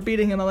Sue for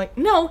beating him. I'm like,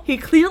 no, he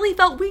clearly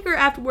felt weaker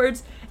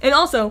afterwards. And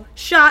also,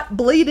 shot,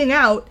 bleeding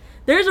out.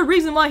 There's a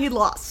reason why he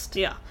lost.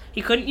 Yeah.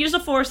 He couldn't use the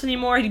Force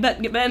anymore. He'd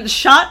been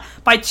shot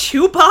by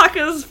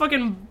Chewbacca's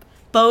fucking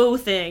bow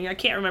thing. I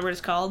can't remember what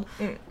it's called.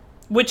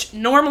 Which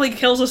normally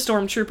kills a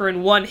stormtrooper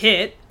in one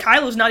hit.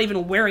 Kylo's not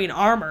even wearing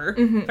armor,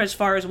 as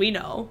far as we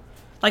know.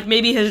 Like,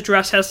 maybe his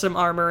dress has some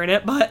armor in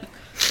it, but...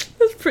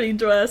 That's pretty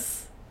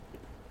dress.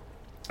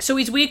 So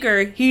he's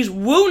weaker. He's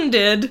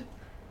wounded.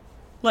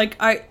 Like,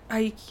 are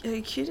you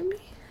kidding me?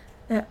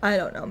 I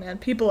don't know, man.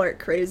 People are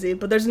crazy.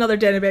 But there's another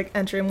database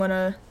entry I'm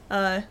gonna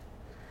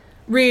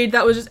read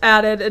that was just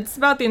added. It's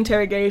about the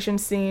interrogation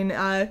scene.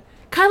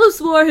 Kylo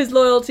swore his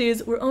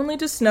loyalties were only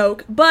to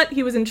Snoke, but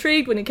he was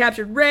intrigued when he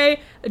captured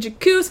Rey, a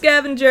Jakku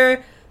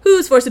scavenger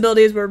whose Force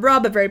abilities were raw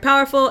but very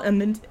powerful,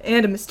 and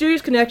a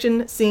mysterious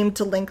connection seemed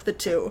to link the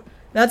two.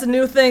 That's a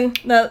new thing.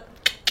 That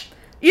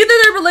either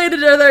they're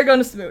related or they're going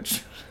to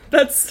smooch.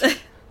 That's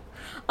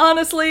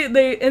honestly, in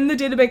the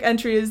database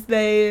entries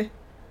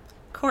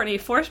Courtney,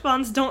 Force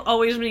bonds don't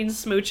always mean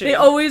smooching. they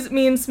always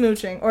mean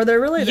smooching or they're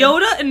related.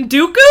 Yoda and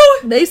Dooku?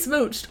 They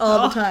smooched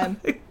all the time.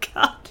 Oh my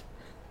god.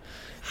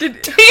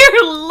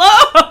 Dear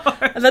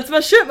Lord! And that's my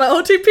shit, my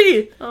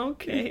OTP.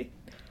 Okay.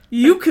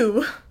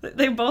 Yuku.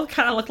 They both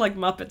kind of look like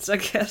Muppets, I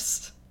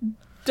guess.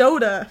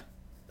 Dota.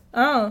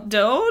 Oh.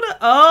 Dota?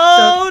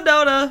 Oh,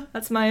 Dota.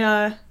 That's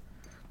my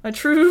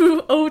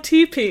true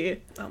OTP.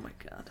 Oh my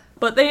god.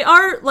 But they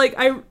are, like,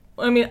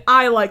 I mean,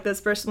 I like this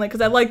personally,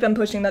 because I like them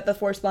pushing that the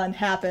Force Bond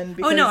happened,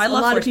 because I love a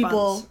lot Force of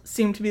people bonds.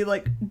 seem to be,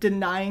 like,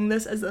 denying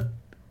this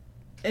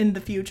in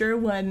the future,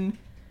 when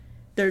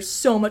there's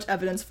so much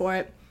evidence for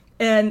it.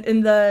 And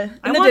in the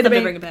want them to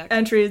databank bring it back.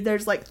 entries,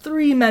 there's, like,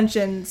 3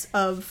 mentions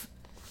of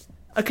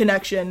a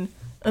connection,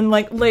 and,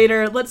 like,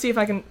 later, let's see if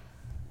I can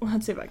find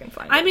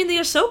it. I mean, the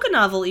Ahsoka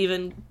novel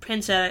even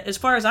hints at it, as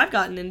far as I've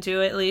gotten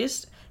into it, at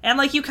least. And,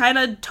 like, you kind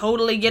of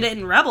totally get it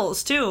in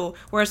Rebels, too,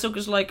 where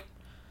Ahsoka's like,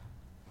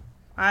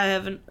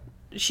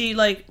 she,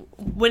 like,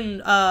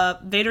 when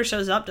Vader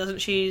shows up, doesn't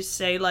she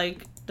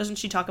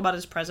talk about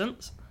his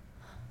presence?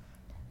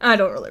 I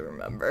don't really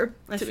remember.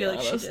 I feel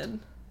like she did.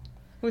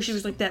 Where she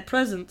was like, that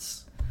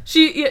presence.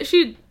 She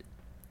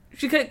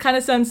kind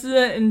of senses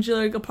it, and she,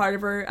 like, a part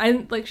of her,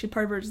 she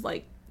part of her is,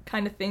 like,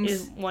 kind of thinks,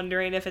 Is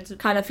wondering if it's...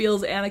 kind of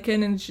feels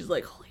Anakin, and she's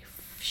like, holy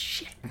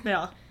shit.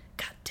 Yeah.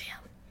 God damn.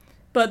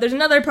 But there's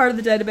another part of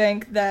the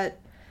databank that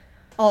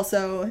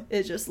also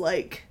is just,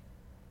 like,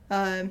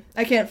 I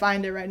can't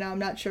find it right now. I'm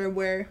not sure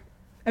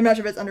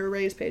if it's under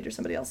Rey's page or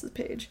somebody else's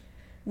page,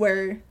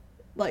 where,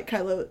 like,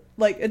 Kylo,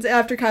 like, it's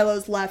after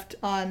Kylo's left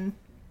on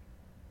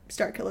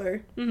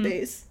Starkiller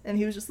base, and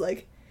he was just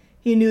like,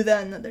 he knew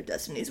then that their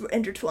destinies were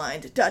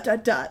intertwined, ...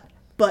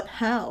 But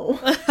how?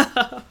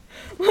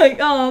 Like,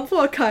 oh,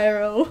 poor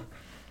Cairo.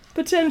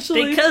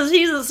 Potentially. Because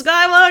he's a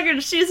Skywalker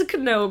and she's a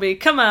Kenobi.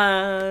 Come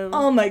on.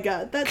 Oh my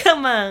god, that's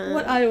Come on.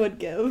 what I would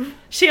give.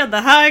 She had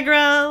the high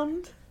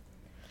ground.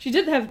 She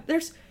did have,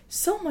 there's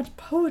so much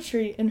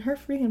poetry in her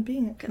freaking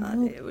being a God,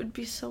 Kenobi. it would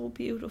be so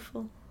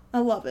beautiful. I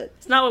love it.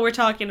 It's not what we're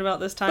talking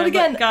about this time, But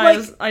again,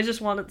 guys, like, I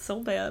just want it so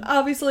bad.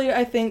 Obviously,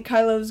 I think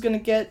Kylo's gonna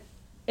get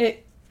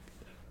it.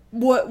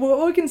 What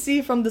we can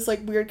see from this, like,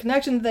 weird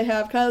connection that they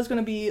have, Kylo's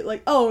gonna be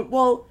like, oh,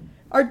 well,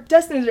 our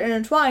destinies are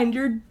intertwined,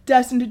 you're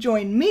destined to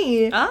join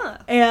me.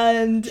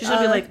 And she's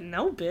gonna be like,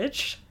 no,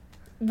 bitch.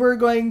 We're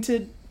going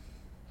to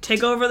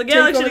take over the take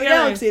galaxy over the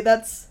together. galaxy.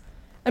 That's,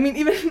 I mean,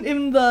 even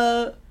in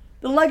the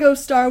Lego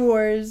Star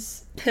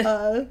Wars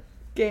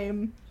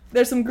game,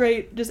 there's some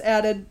great just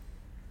added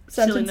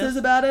sentences Silliness.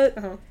 about it.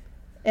 Uh-huh.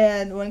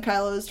 And when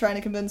Kylo is trying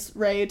to convince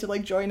Rey to,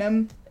 like, join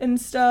him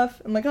and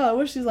stuff, I'm like, oh, I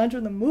wish these lines were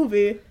in the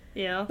movie.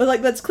 Yeah. But,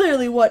 like, that's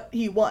clearly what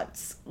he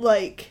wants.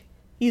 Like,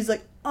 he's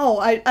like, oh,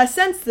 I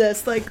sense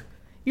this. Like,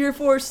 you're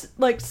Force,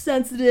 like,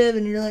 sensitive,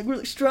 and you're, like,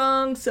 really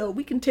strong, so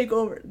we can take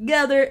over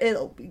together.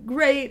 It'll be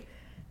great.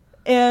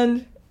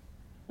 And,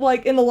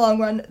 like, in the long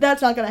run,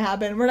 that's not gonna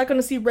happen. We're not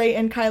gonna see Rey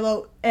and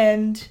Kylo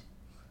end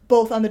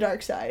both on the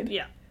dark side.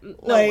 Yeah. No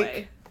Like,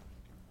 way.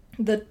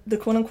 The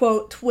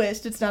quote-unquote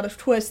twist, it's not a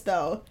twist,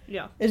 though,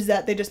 Yeah. is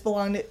that they just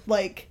belong to,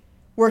 like,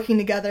 working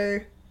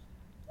together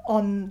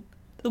on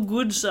The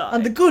good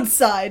side. the good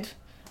side,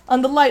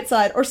 on the light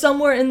side, or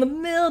somewhere in the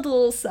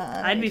middle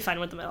side. I'd be fine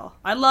with the middle.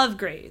 I love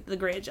the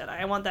Grey Jedi.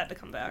 I want that to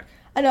come back.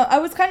 I know, I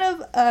was kind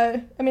of,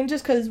 I mean,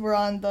 just because we're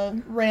on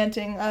the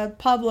ranting,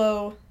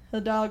 Pablo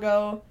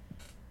Hidalgo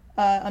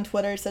on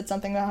Twitter said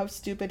something about how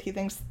stupid he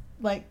thinks,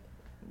 like,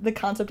 the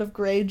concept of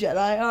Grey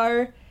Jedi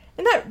are,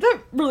 and that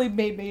really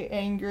made me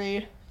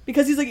angry,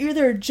 because he's like, you're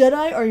either a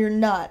Jedi or you're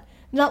not.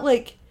 Not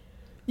like,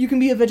 you can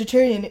be a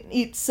vegetarian and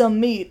eat some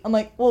meat. I'm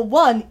like, well,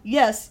 one,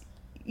 yes,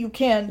 you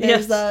can.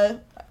 There's Yes.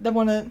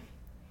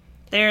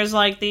 There's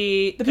like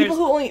the people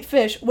who only eat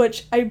fish,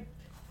 which I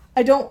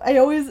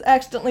always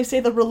accidentally say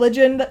the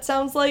religion that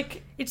sounds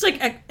like it's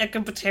like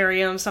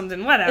Ecopatarian or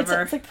something,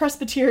 whatever. it's like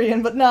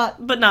Presbyterian, but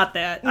not. But not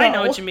that. I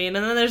know No. what you mean.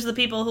 And then there's the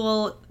people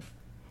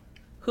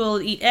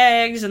who'll eat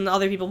eggs, and the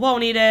other people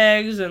won't eat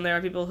eggs, and there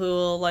are people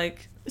who'll,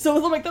 like... So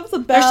I'm like, that was a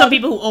bad. There's some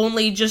people who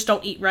only just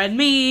don't eat red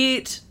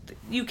meat.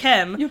 You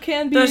can. You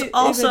can be There's a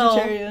also-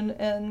 vegetarian,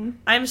 and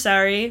I'm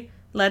sorry.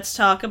 Let's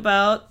talk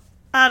about,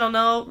 I don't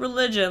know,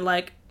 religion,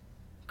 like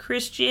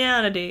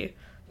Christianity.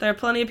 There are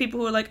plenty of people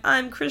who are like,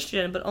 I'm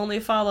Christian, but only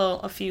follow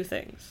a few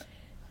things.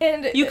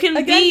 You can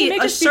again, be he may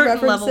a just be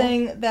certain level.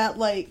 referencing that,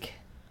 like,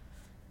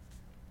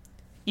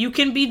 You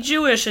can be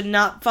Jewish and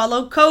not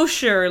follow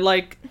kosher.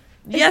 Like,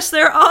 yes,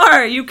 there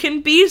are. You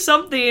can be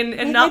something and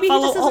like, not maybe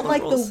follow he just all doesn't the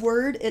like rules. the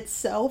word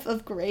itself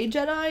of Grey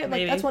Jedi. Like,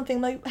 Maybe. that's one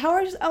thing. Like,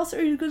 how else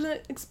are you gonna?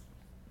 It's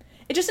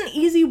just an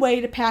easy way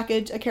to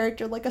package a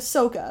character like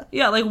Ahsoka.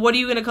 Yeah, like, what are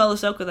you gonna call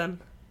Ahsoka then?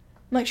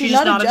 Like, She's she's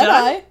not not a a Jedi.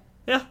 Jedi?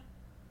 Yeah.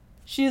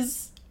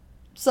 She's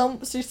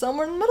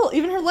somewhere in the middle.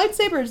 Even her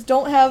lightsabers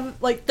don't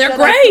have, like, They're Jedi.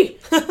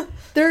 great!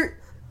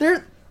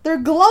 They're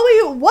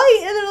glowy white,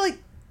 and they're like,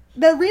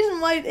 the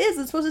reason why it's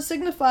supposed to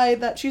signify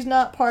that she's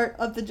not part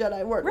of the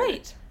Jedi Order.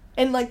 Right.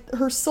 And, like,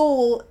 her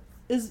soul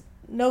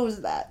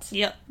knows that.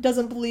 Yep.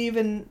 Doesn't believe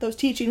in those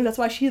teachings. That's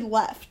why she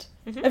left.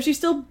 Mhm. If she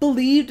still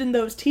believed in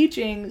those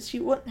teachings, she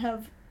wouldn't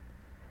have.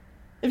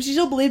 If she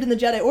still believed in the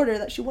Jedi Order,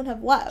 that she wouldn't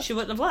have left. She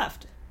wouldn't have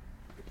left.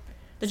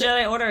 The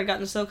Jedi Order had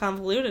gotten so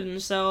convoluted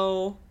and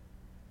so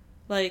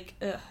Like,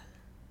 ugh.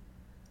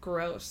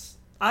 Gross.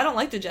 I don't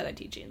like the Jedi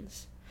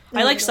teachings. I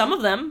No, like you some don't.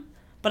 of them,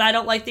 but I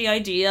don't like the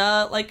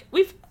idea. Like,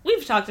 we've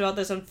talked about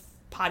this on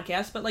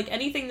podcasts, but like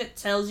anything that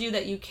tells you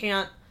that you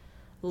can't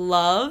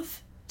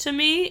love, to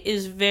me,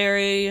 is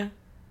very...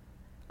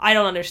 I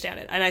don't understand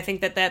it. And I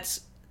think that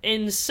that's,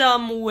 in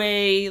some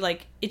way,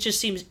 like, it just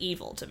seems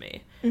evil to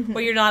me. Mm-hmm.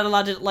 Where you're not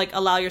allowed to, like,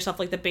 allow yourself,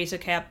 like, the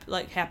basic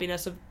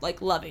happiness of,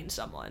 like, loving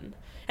someone.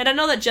 And I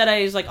know that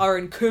Jedis, like, are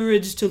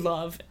encouraged to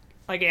love,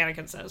 like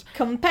Anakin says.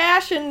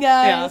 Compassion,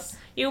 guys.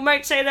 You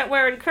might say that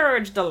we're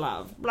encouraged to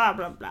love, blah,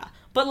 blah, blah.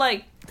 But,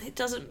 like, it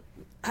doesn't...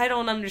 I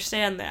don't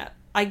understand that.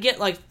 I get,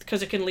 like,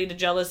 because it can lead to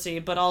jealousy,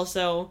 but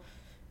also...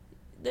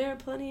 There are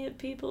plenty of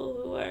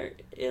people who are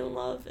in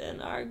love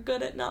and are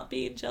good at not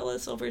being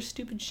jealous over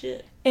stupid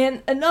shit.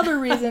 And another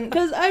reason,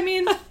 because, I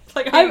mean,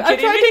 Like, I'm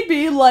trying to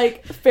be,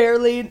 like,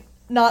 fairly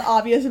not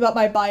obvious about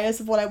my bias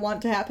of what I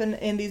want to happen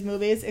in these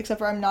movies, except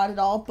for I'm not at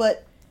all,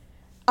 but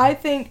I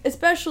think,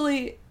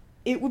 especially,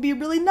 it would be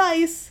really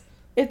nice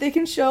if they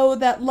can show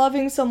that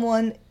loving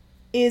someone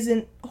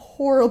isn't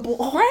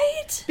horrible.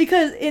 Right?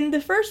 Because in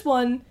the first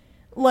one,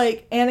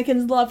 like,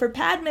 Anakin's love for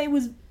Padme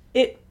was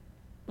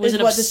Was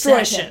an what destroyed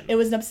obsession. him. It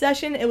was an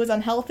obsession, it was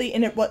unhealthy,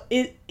 and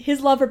his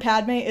love for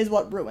Padme is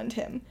what ruined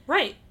him.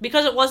 Right.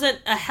 Because it wasn't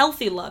a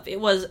healthy love. It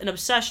was an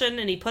obsession,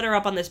 and he put her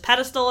up on this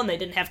pedestal, and they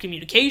didn't have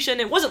communication.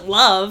 It wasn't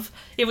love.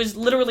 It was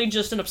literally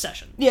just an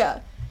obsession.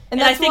 Yeah.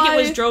 And I think it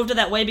was drove to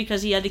that way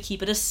because he had to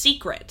keep it a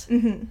secret.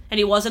 Mm-hmm. And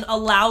he wasn't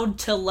allowed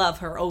to love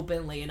her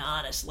openly and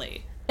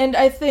honestly. And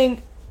I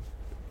think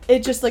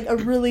it's just, like, a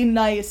really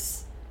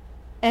nice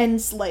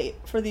end slate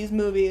for these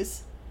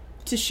movies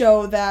to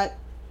show that,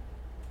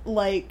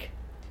 like,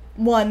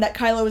 one, that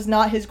Kylo is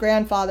not his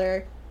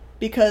grandfather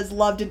because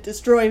love didn't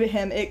destroy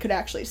him, it could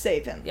actually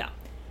save him. Yeah.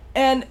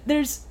 And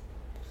it's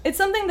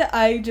something that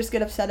I just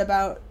get upset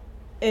about,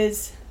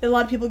 is a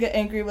lot of people get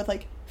angry with,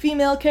 like,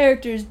 female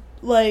characters,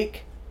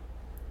 like,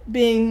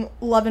 being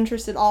love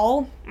interest at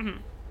all. Mm-hmm.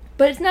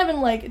 But it's not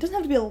even, like, it doesn't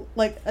have to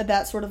be,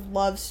 that sort of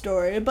love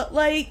story, but,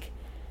 like,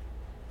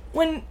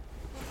 when,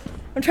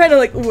 I'm trying to,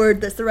 like,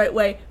 word this the right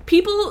way,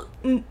 people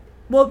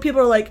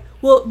are like,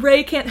 well,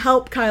 Rey can't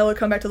help Kylo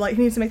come back to life,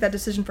 he needs to make that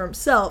decision for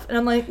himself, and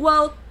I'm like,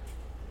 well,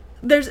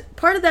 there's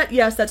part of that,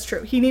 yes, that's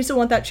true, he needs to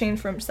want that change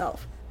for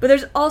himself, but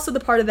there's also the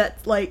part of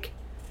that, like,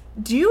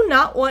 do you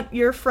not want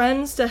your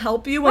friends to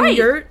help you when Right.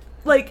 you're,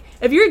 like,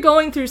 if you're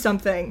going through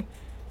something,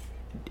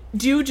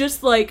 do you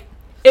just, like,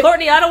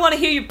 Courtney, I don't want to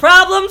hear your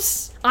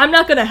problems. I'm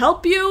not gonna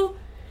help you,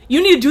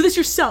 you need to do this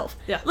yourself.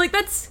 Yeah. Like,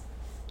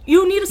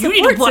 you need a support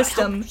You need to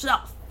system. help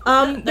yourself.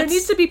 There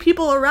needs to be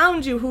people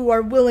around you who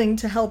are willing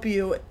to help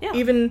you, Yeah.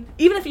 even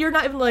if you're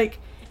not even, like,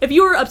 if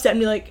you were upset and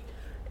be like,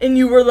 and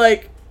you were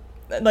like,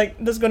 this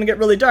is going to get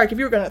really dark, if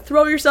you were going to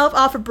throw yourself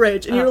off a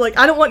bridge, and you were like,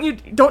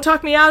 don't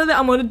talk me out of it,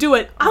 I'm going to do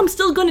it, I'm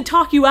still going to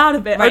talk you out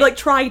of it, Right. or, like,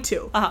 try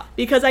to, Uh-huh.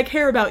 because I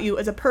care about you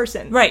as a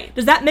person. Right.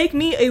 Does that make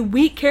me a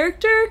weak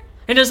character?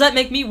 And does that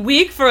make me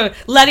weak for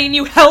letting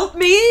you help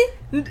me?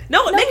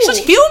 No, it makes us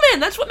human.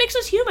 That's what makes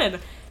us human.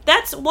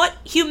 That's what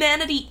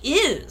humanity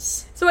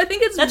is. So I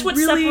think That's what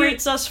really,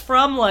 separates us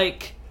from,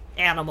 like,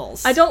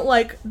 animals. I don't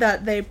like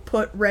that they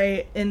put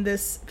Rey in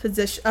this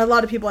position. A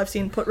lot of people I've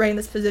seen put Rey in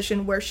this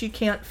position where she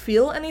can't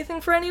feel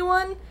anything for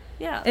anyone,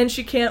 Yeah. and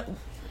she can't.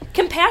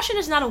 Compassion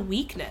is not a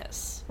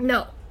weakness.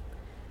 No.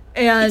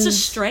 And It's a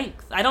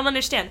strength. I don't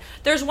understand.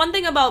 There's one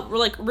thing about,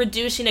 like,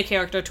 reducing a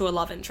character to a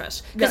love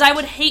interest. Because Yes. I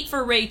would hate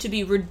for Rey to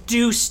be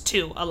reduced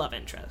to a love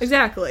interest.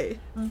 exactly.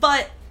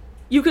 But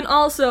You can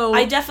also.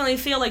 I definitely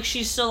feel like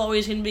she's still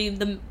always going to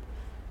be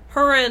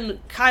her and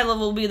Kylo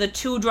will be the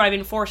two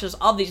driving forces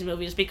of these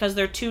movies because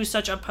they're two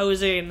such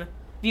opposing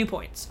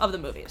viewpoints of the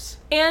movies.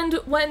 And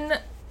when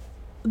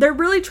they're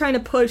really trying to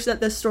push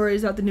that this story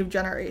is about the new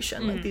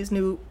generation, like these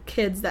new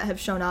kids that have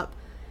shown up.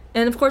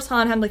 And of course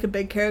Han had, like, a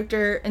big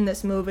character in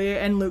this movie,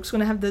 and Luke's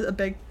gonna have a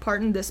big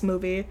part in this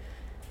movie.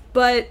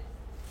 But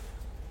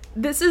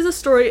this is a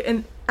story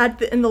in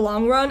the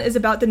long run is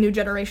about the new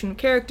generation of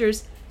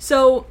characters.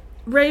 So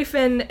Rey,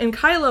 Finn, and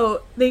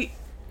Kylo,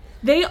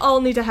 they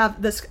all need to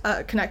have this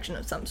connection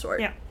of some sort.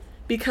 Yeah.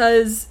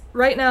 Because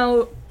right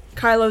now,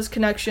 Kylo's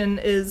connection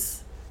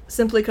is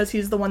simply because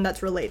he's the one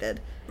that's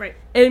related. Right.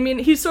 And I mean,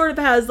 he sort of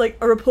has, like,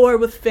 a rapport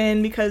with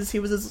Finn because he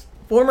was his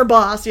former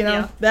boss,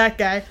 Yeah. that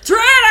guy.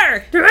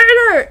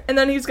 Traitor! And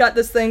then he's got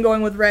this thing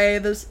going with Rey,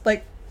 this,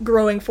 like,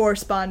 growing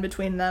force bond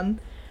between them.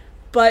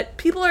 But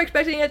people are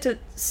expecting it to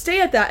stay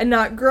at that and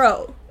not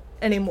grow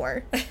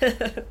anymore.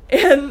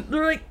 And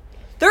they're like,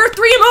 There are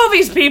 3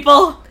 movies,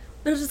 people!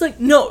 they're just like,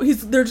 no,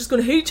 they're just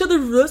gonna hate each other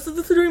the rest of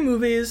the 3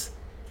 movies.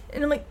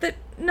 And I'm like,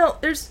 no,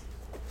 there's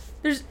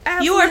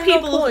absolutely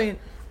no point.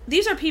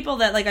 These are people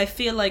that, like, I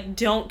feel like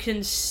don't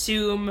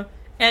consume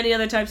any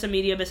other types of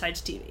media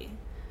besides TV.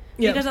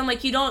 Yeah. Because I'm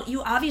like, you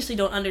obviously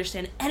don't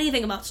understand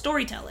anything about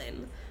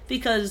storytelling.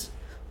 Because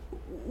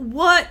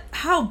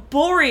how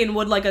boring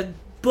would, like, a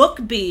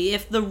book be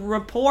if the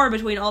rapport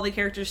between all the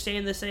characters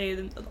staying the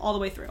same all the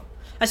way through?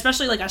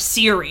 Especially, like, a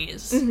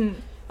series. Mhm.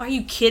 Are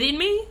you kidding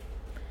me?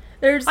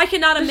 There's I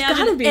cannot there's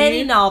imagine gotta be.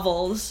 any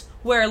novels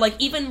where, like,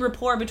 even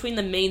rapport between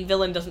the main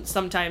villain doesn't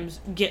sometimes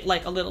get,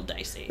 like, a little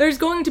dicey. There's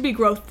going to be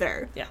growth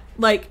there. Yeah.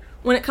 Like,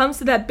 when it comes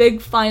to that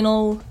big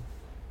final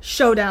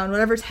showdown,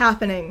 whatever's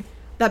happening,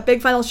 that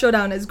big final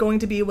showdown is going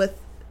to be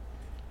with,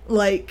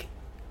 like,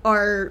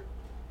 our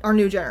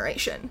new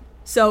generation.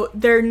 So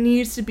there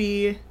needs to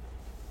be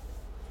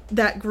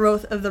that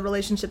growth of the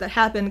relationship that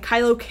happened.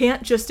 Kylo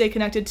can't just stay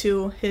connected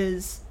to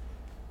his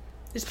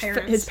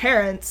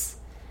parents.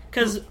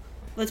 Because,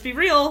 let's be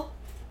real,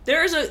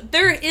 there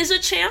is a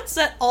chance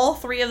that all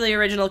three of the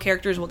original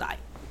characters will die.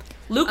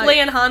 Luke, Leia,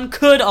 and Han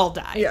could all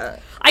die. Yeah.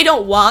 I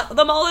don't want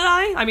them all to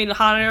die. I mean,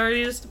 Han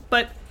already is,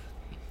 but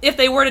if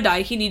they were to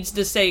die, he needs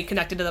to stay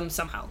connected to them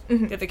somehow.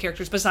 Get the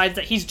characters, besides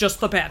that he's just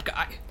the bad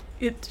guy.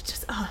 It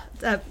just,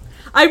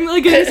 I'm,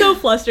 like, getting so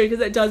flustered,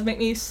 because it does make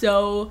me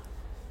so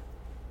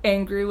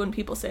angry when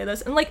people say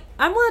this. And, like,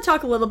 I want to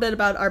talk a little bit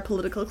about our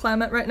political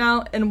climate right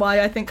now, and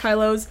why I think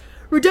Kylo's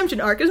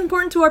redemption arc is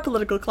important to our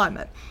political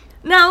climate.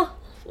 Now,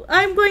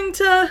 I'm going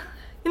to,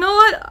 you know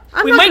what?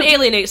 We might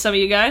alienate some of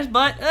you guys,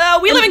 but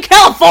we live in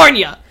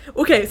California!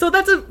 Okay, so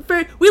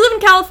we live in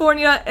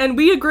California, and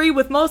we agree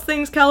with most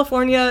things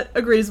California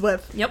agrees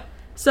with. Yep.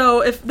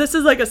 So if this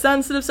is, like, a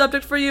sensitive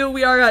subject for you,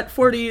 we are at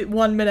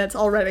 41 minutes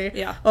already.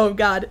 Yeah. Oh,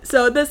 God.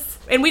 So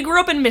And we grew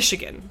up in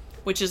Michigan,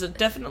 which is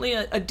definitely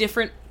a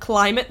different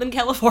climate than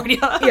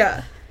California.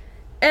 Yeah.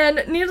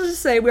 And needless to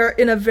say, we're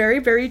in a very,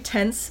 very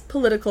tense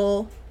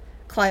political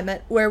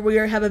climate where we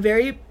have a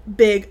very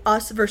big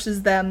us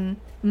versus them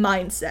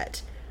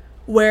mindset,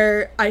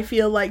 where I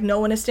feel like no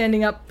one is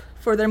standing up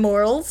for their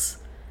morals,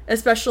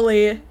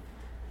 especially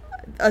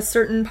a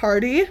certain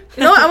party. You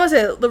know what? I want to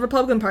say the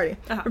Republican Party.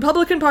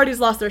 Republican Party's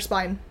lost their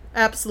spine.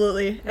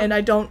 Absolutely. Yep. And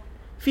I don't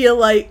feel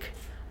like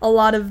a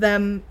lot of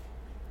them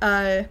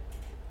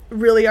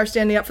really are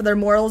standing up for their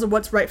morals or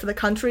what's right for the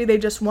country. They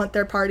just want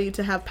their party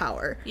to have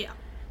power. Yeah.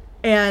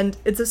 And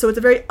it's a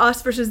very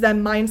us versus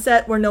them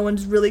mindset where no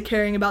one's really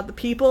caring about the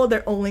people.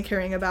 They're only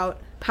caring about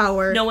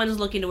power. No one's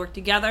looking to work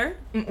together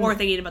or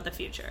thinking about the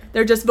future.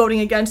 They're just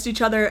voting against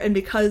each other, and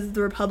because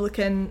the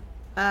Republican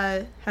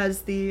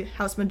has the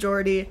House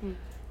majority,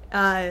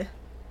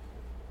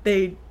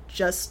 they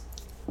just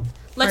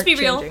Let's be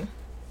real. Changing.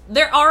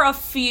 There are a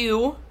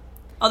few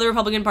of the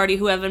Republican Party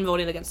who have been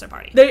voting against their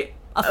party.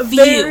 A few.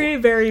 Very,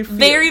 very few.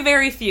 Very,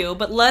 very few.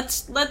 But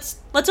let's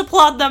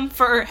applaud them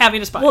for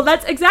having a spine. Well,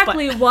 that's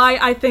exactly why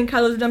I think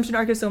Kylo's redemption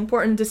arc is so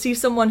important, to see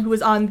someone who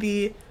is on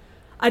the,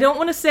 I don't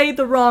want to say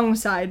the wrong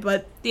side,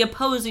 but the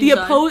opposing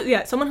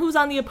side. Someone who's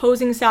on the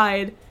opposing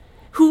side,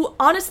 who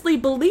honestly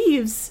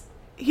believes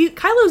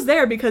Kylo's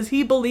there because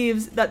he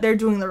believes that they're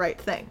doing the right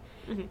thing.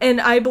 Mm-hmm. And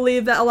I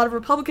believe that a lot of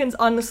Republicans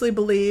honestly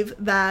believe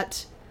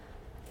that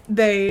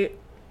they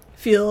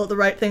feel the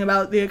right thing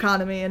about the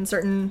economy and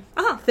certain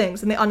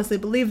things, and they honestly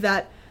believe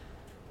that,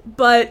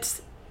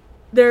 but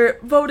they're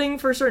voting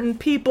for certain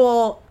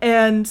people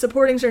and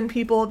supporting certain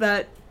people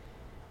that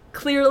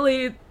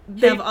clearly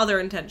have other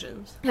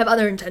intentions.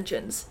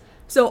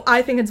 So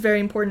I think it's very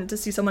important to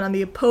see someone on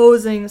the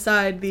opposing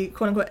side, the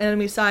quote-unquote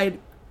enemy side,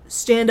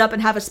 stand up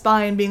and have a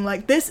spine, being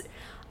like, this,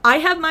 I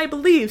have my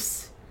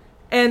beliefs,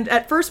 and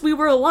at first we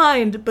were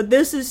aligned, but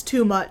this is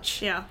too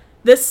much. Yeah.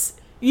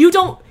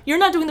 You're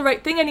not doing the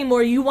right thing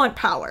anymore, you want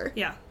power.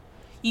 Yeah.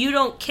 You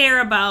don't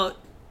care about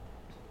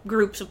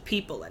groups of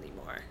people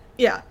anymore.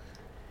 Yeah.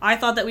 I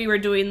thought that we were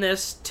doing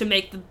this to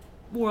make the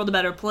world a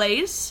better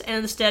place,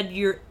 and instead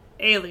you're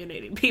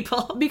alienating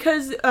people.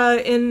 Because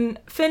in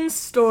Finn's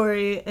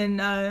story in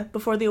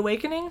Before the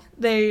Awakening,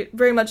 they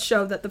very much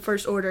show that the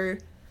First Order,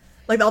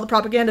 like all the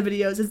propaganda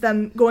videos, is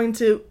them going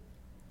to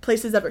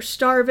places that are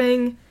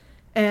starving,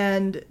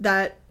 and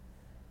that,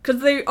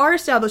 because they are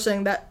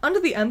establishing that under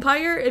the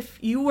Empire, if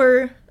you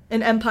were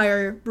an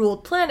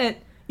Empire-ruled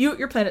planet,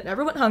 your planet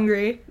never went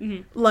hungry.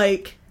 Mm-hmm.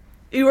 Like,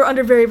 you were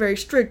under very, very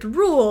strict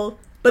rule,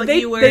 but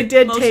they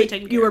did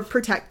you were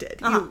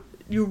protected.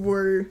 You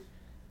were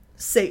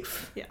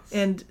safe. Yes.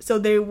 And so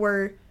you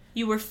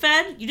were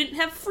fed, you didn't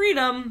have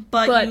freedom,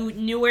 but you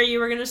knew where you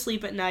were going to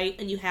sleep at night,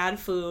 and you had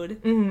food,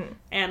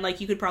 and,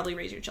 like, you could probably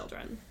raise your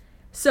children.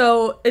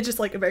 So, it's just,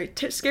 like, a very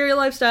scary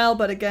lifestyle,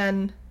 but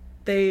again,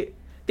 they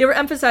were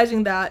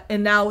emphasizing that,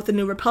 and now with the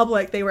New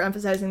Republic, they were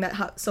emphasizing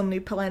that so many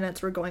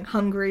planets were going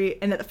hungry,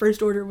 and that the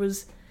First Order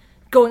was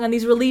going on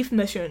these relief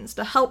missions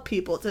to help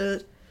people,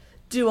 to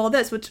do all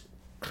this, which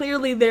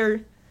clearly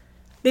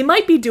they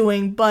might be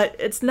doing, but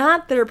it's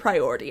not their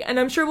priority, and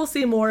I'm sure we'll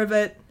see more of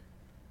it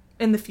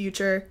in the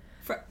future.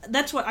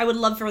 That's what I would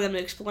love for them to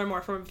explore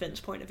more from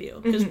Finn's point of view,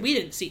 because we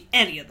didn't see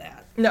any of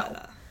that.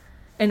 No.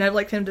 And I'd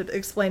like him to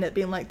explain it,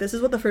 being like, this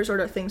is what the First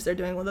Order thinks they're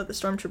doing, what the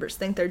Stormtroopers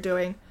think they're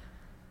doing.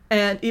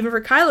 And even for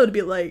Kylo to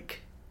be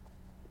like,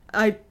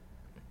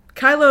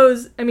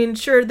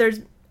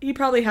 he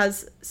probably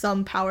has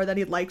some power that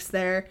he likes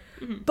there,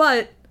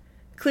 but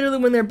clearly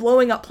when they're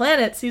blowing up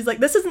planets, he's like,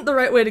 this isn't the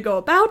right way to go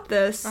about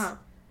this.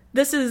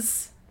 This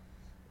is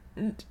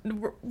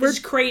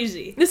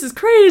crazy. This is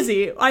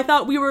crazy. I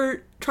thought we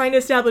were trying to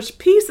establish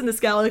peace in this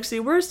galaxy.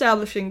 We're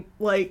establishing,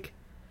 like,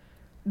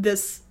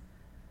 this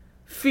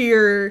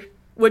fear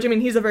which, I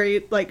mean, he's a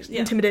very, like,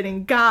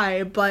 intimidating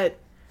guy, but...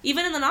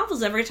 Even in the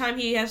novels, every time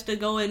he has to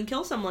go and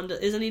kill someone,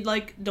 isn't he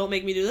like, don't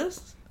make me do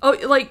this? Oh,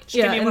 like, Just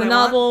give me in what the I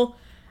novel,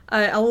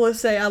 I will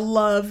say I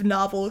love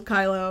novel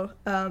Kylo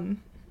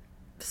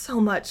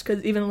so much,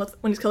 because even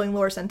when he's killing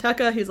Laura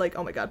Santeca, he's like,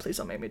 oh my god, please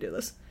don't make me do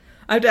this.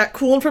 I have to act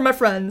cool in front of my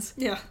friends.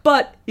 Yeah.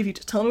 But if you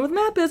just tell me what the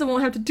map is, I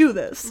won't have to do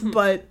this.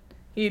 But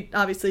he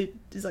obviously,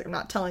 he's like, I'm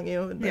not telling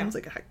you. And then he's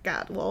like, oh,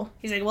 god, well.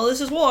 He's like, well, this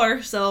is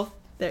war, so.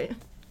 They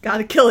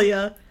gotta kill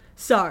ya.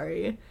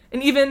 Sorry.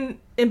 And even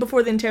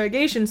before the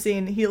interrogation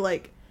scene, he,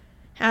 like,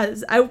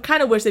 I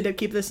kind of wish they did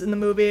keep this in the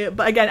movie,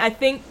 but again, I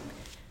think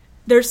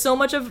there's so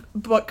much of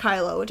book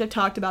Kylo, which I've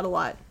talked about a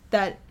lot,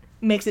 that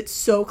makes it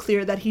so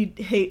clear that he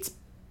hates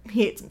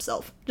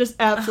himself. Just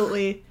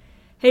absolutely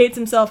hates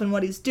himself and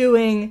what he's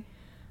doing.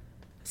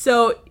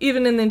 So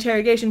even in the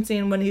interrogation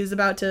scene, when he's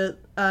about to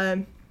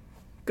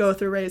go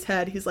through Rey's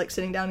head, he's, like,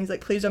 sitting down, he's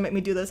like, please don't make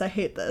me do this, I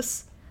hate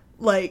this.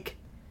 Like,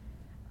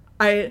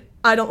 I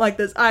don't like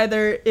this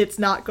either. It's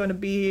not going to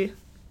be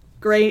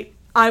great.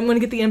 I'm going to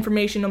get the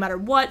information no matter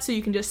what, so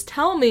you can just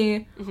tell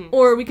me,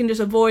 or we can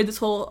just avoid this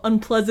whole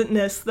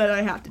unpleasantness that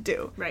I have to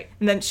do. Right.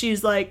 And then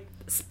she's like,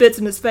 spits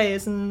in his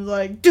face and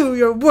like, do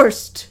your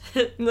worst.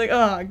 And like,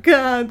 oh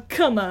god,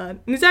 come on.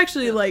 And he's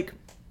actually like,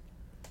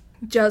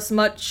 just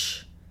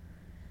much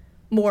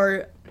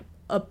more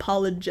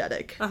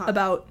apologetic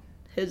about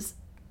his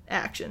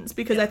actions,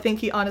 because I think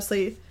he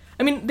honestly,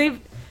 I mean,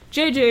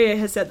 JJ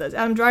has said this,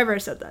 Adam Driver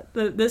has said that.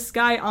 This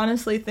guy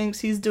honestly thinks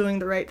he's doing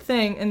the right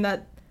thing, and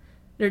that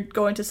they're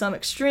going to some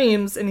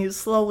extremes, and he's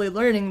slowly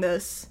learning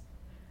this.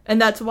 And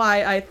that's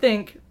why I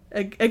think,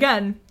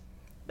 again,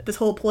 this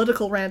whole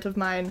political rant of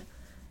mine,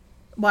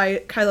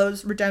 why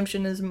Kylo's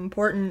redemption is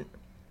important,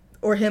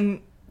 or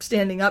him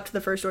standing up to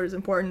the First Order is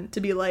important,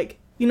 to be like,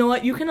 you know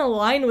what, you can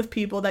align with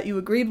people that you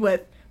agreed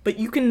with, but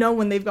you can know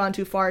when they've gone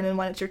too far, and then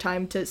when it's your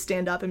time to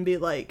stand up and be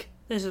like,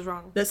 this is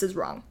wrong. This is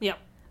wrong. Yep.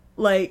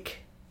 Like,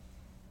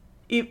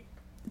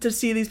 to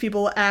see these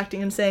people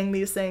acting and saying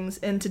these things,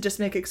 and to just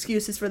make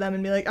excuses for them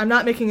and be like, I'm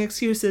not making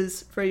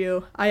excuses for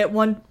you. I at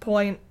one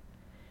point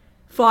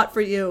fought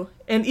for you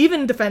and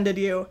even defended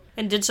you.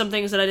 And did some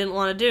things that I didn't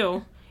want to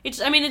do. It's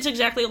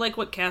exactly like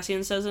what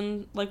Cassian says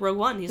in, like, Rogue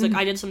One. He's like,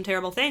 I did some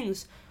terrible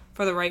things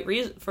for the right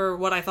reason, for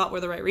what I thought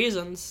were the right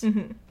reasons.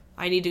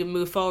 I need to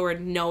move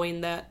forward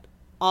knowing that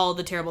all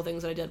the terrible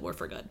things that I did were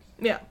for good.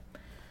 Yeah.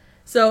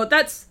 So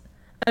that's,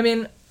 I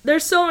mean,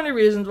 there's so many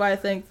reasons why I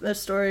think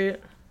this story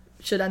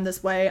should end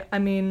this way. I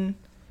mean,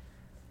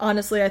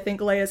 honestly, I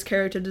think Leia's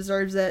character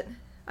deserves it.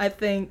 I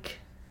think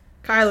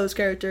Kylo's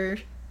character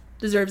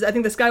deserves it. I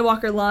think the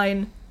Skywalker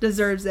line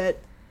deserves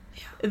it.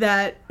 Yeah.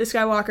 That the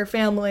Skywalker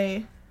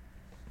family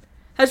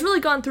has really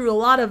gone through a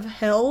lot of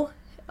hell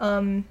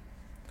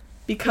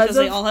because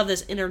they all have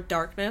this inner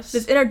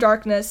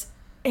darkness.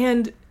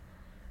 And,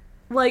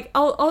 like,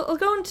 I'll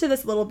go into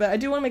this a little bit. I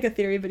do want to make a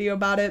theory video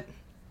about it,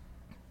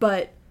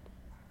 but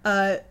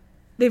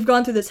they've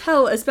gone through this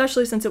hell,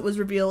 especially since it was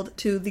revealed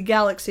to the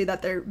galaxy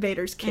that they're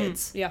Vader's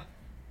kids. Yeah.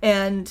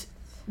 And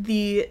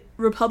the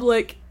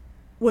Republic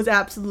was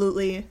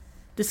absolutely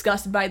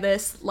disgusted by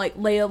this. Like,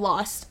 Leia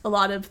lost a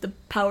lot of the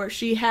power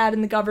she had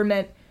in the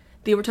government.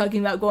 They were talking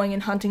about going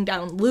and hunting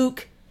down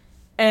Luke.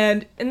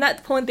 And in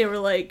that point,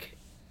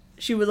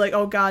 she was like,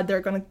 oh god,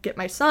 they're gonna get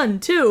my son,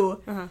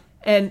 too.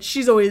 And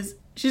she's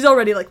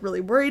already, like,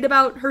 really worried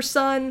about her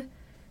son.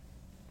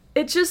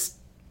 It just,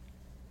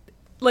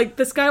 like,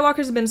 the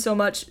Skywalkers have been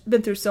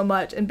through so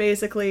much, and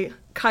basically,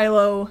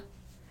 Kylo,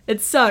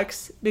 it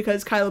sucks,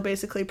 because Kylo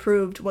basically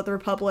proved what the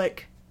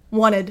Republic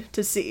wanted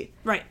to see.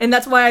 Right. And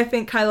that's why I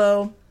think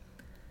Kylo,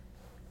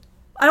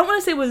 I don't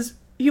want to say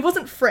he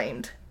wasn't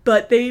framed,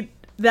 but they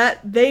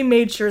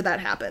made sure that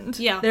happened.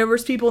 Yeah. There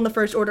was people in the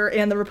First Order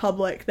and the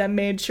Republic that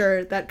made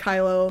sure that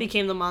Kylo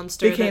became the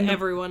monster that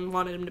everyone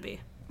wanted him to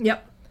be.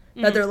 Yep.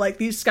 That they're like,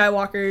 these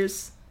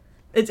Skywalkers,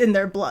 it's in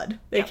their blood.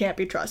 They can't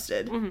be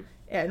trusted.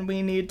 And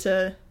we need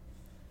to...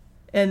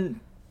 And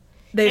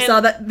they saw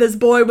that this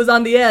boy was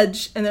on the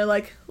edge, and they're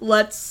like,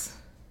 let's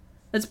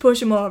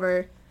push him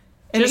over.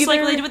 And just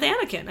like they did with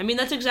Anakin. I mean,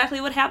 that's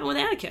exactly what happened with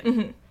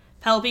Anakin.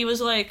 Penelope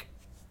was like,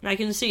 I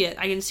can see it.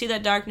 I can see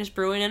that darkness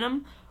brewing in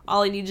him.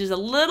 All he needs is a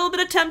little bit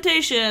of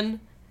temptation.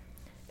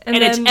 And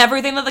then, it's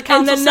everything that the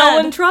council said. And then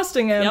no one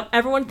trusting him. Yep.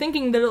 Everyone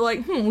thinking they're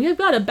like, we've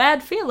got a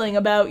bad feeling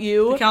about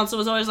you. The council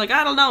was always like,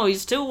 I don't know,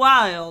 he's too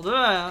wild.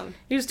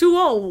 He's too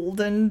old,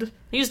 and...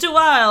 He's too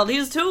wild,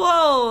 he's too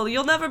old,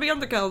 you'll never be on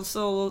the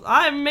council.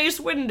 I'm Mace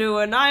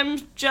Windu, and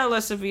I'm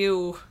jealous of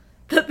you.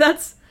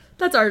 That's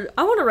our...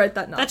 I want to write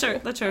that novel.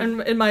 That's our...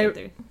 In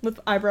my... With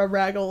eyebrow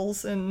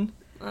raggles, and...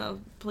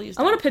 Please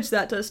don't. I want to pitch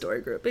that to a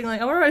story group, being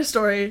like, I want to write a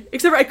story,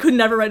 except for I could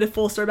never write a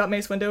full story about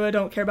Mace Windu. I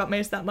don't care about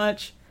Mace that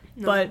much.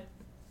 No. But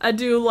I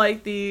do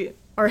like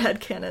our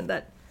headcanon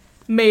that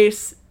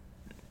Mace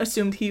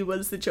assumed he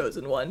was the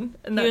chosen one.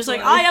 And he was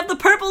like, I have the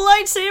purple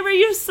lightsaber,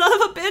 you son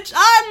of a bitch!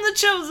 I'm the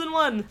chosen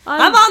one!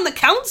 I'm on the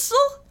council?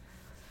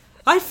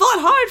 I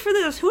fought hard for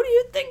this! Who do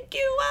you think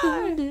you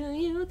are? Who do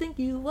you think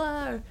you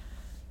are?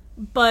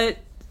 But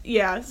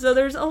yeah, so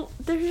there's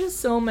just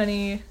so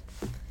many.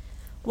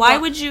 Why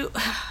would you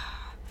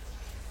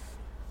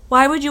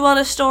want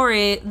a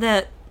story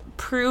that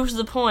proves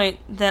the point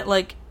that,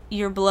 like,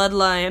 your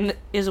bloodline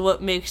is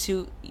what makes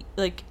you,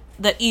 like,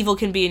 that evil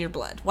can be in your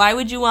blood? Why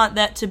would you want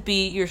that to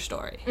be your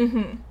story?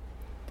 Mm-hmm.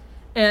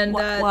 And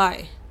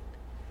why?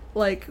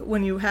 Like,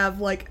 when you have,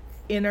 like,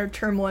 inner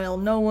turmoil,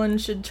 no one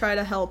should try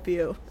to help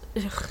you.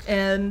 Ugh.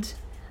 And,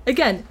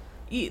 again,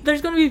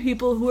 there's going to be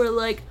people who are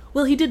like,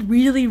 well, he did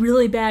really,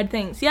 really bad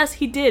things. Yes,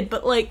 he did,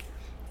 but, like,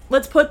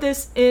 let's put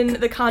this in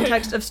the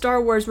context of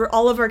Star Wars, where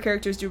all of our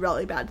characters do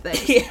really bad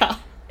things. Yeah.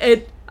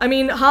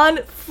 Han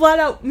flat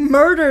out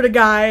murdered a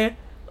guy,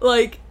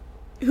 like,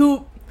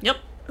 who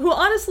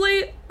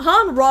honestly,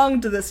 Han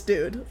wronged this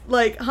dude.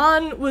 Like,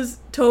 Han was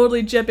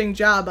totally gypping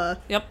Jabba.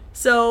 Yep.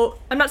 So,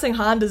 I'm not saying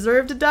Han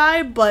deserved to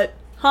die, but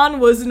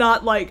Han was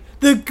not, like,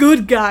 the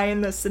good guy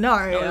in this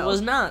scenario. No, it was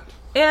not.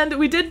 And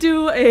we did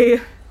do a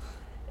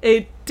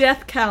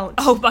death count.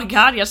 Oh my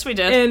god, yes we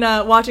did. In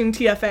watching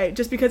TFA,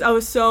 just because I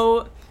was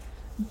so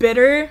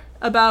bitter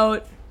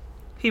about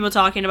people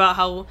talking about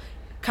how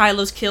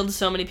Kylo's killed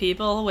so many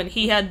people when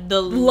he had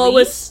the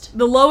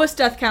lowest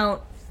death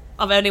count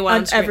of anyone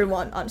on screen.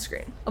 Everyone on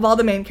screen, of all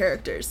the main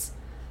characters.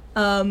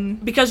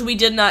 Because we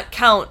did not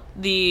count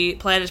the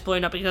planets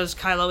blowing up because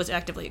Kylo was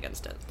actively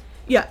against it.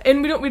 Yeah,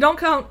 and we don't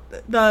count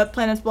the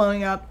planets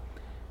blowing up,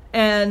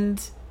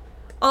 and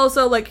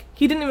also, like,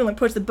 he didn't even, like,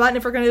 push the button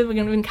if we're gonna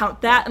even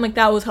count that, and, like,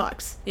 that was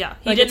Hux. Yeah,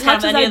 he like, didn't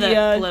have Hux's any of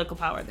idea. the political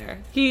power there.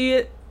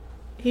 He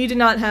did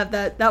not have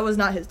that. That was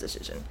not his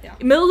decision. Yeah.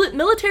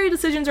 Military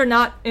decisions are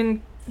not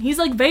in. He's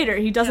like Vader.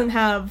 He doesn't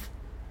have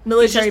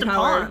military He's just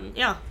power. a pawn.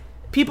 Yeah.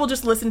 People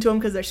just listen to him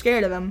because they're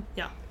scared of him.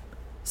 Yeah.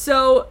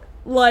 So,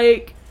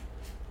 like,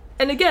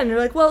 and again, they're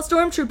like, well,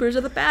 stormtroopers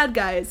are the bad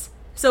guys.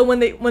 So when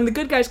the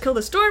good guys kill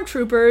the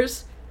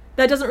stormtroopers,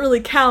 that doesn't really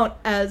count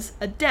as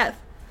a death.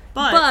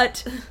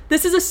 But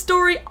this is a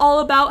story all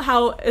about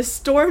how a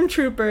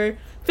stormtrooper,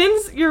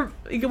 Finn's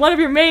one of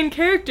your main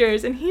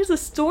characters, and he's a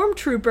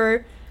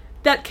stormtrooper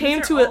that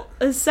came to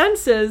his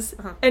senses,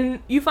 and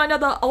you find out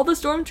that all the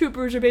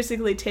stormtroopers are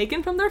basically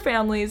taken from their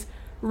families,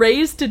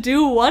 raised to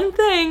do one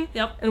thing,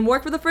 and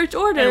work for the First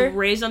Order. And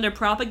raised under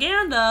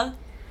propaganda,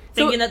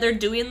 thinking that they're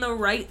doing the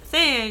right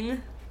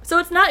thing. So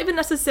it's not even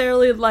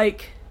necessarily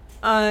like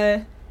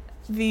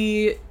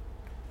the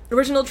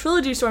original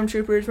trilogy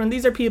stormtroopers, when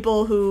these are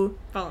people who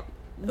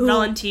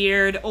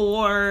volunteered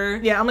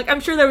or... Yeah, I'm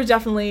sure there was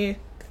definitely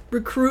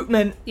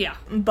recruitment. Yeah.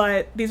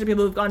 But these are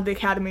people who've gone to the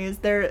academies.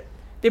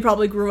 They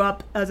probably grew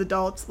up as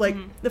adults. Like,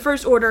 the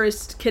First Order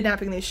is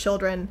kidnapping these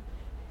children.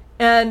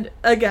 And,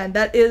 again,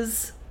 that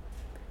is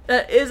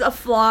a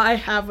flaw I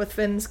have with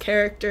Finn's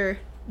character,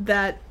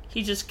 that...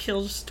 He just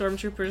kills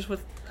stormtroopers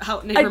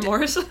without any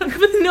remorse.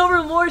 With no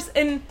remorse,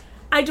 and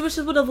I just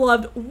would have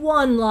loved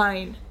one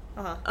line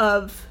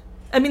of...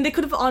 I mean, they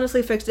could have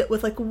honestly fixed it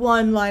with, like,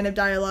 one line of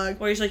dialogue.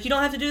 Where he's like, you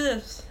don't have to do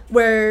this.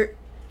 Where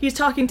he's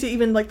talking to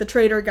even, like, the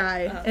traitor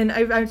guy. And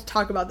I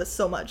talk about this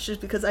so much, just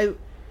because it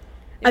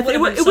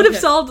would have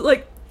solved,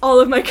 like,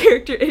 all of my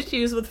character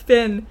issues with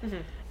Finn. Mm-hmm.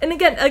 And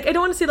again, like, I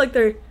don't want to say, like,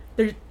 they're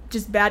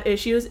just bad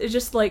issues. It's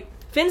just, like,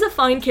 Finn's a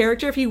fine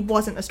character if he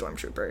wasn't a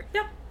stormtrooper.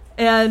 Yep.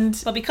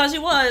 But because he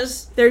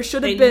was, there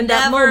should have been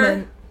that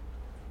moment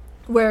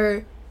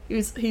where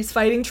he's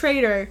fighting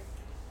Traitor,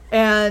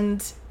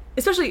 and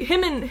especially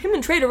him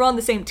and Traitor were on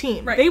the same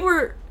team. Right.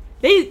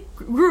 They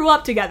grew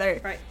up together.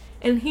 Right.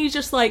 And he's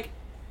just like,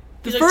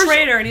 he's a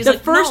traitor, and he's the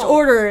like, First no.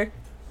 Order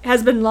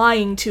has been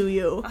lying to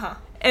you,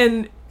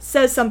 and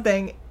says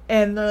something,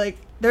 and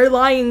they're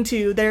lying to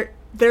you.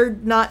 They're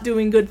not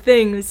doing good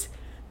things.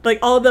 Like,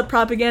 all the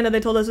propaganda they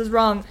told us was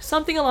wrong.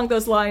 Something along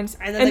those lines.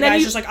 And then the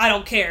guy's just like, I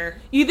don't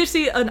care. You either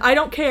see an I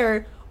don't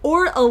care,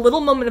 or a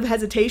little moment of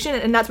hesitation,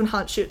 and that's when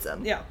Han shoots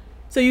him. Yeah.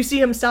 So you see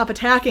him stop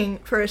attacking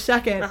for a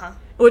second,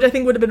 which I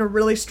think would have been a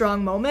really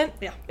strong moment.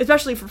 Yeah.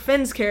 Especially for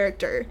Finn's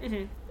character.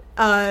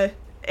 Mm-hmm.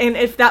 And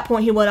at that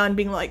point he went on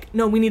being like,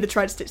 no, we need to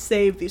try to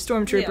save these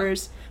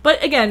stormtroopers. Yeah.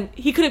 But again,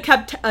 he could have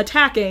kept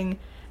attacking,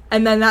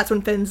 and then that's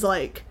when Finn's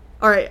like,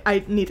 alright,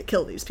 I need to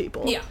kill these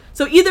people. Yeah.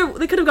 So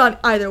they could have gone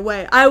either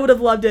way. I would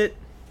have loved it.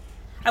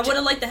 I would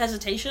have liked the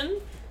hesitation,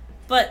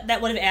 but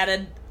that would have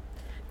added...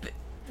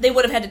 They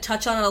would have had to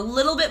touch on it a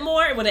little bit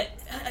more. It would have...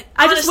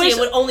 Honestly, it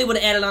would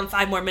have added on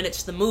 5 more minutes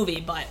to the movie,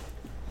 but...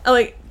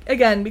 Like,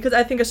 again, because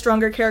I think a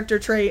stronger character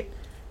trait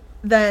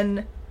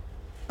than...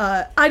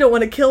 I don't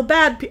want to kill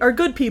or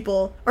good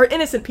people, or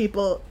innocent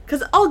people,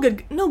 because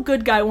no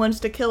good guy wants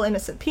to kill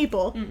innocent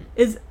people,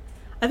 is...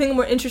 I think a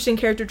more interesting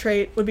character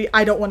trait would be,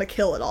 I don't want to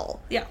kill at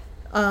all. Yeah.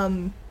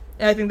 And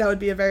I think that would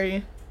be a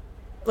very...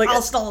 like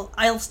I'll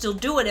still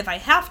do it if I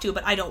have to,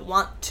 but I don't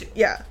want to.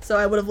 Yeah, so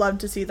I would have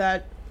loved to see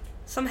that.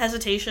 Some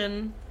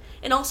hesitation.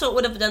 And also it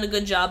would have done a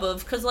good job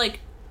of... Because, like,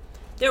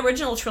 the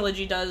original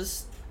trilogy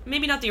does...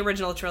 Maybe not the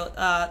original trilogy.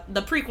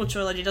 The prequel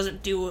trilogy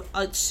doesn't do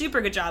a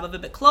super good job of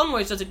it, but Clone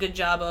Wars does a good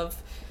job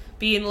of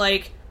being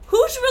like...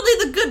 Who's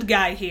really the good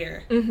guy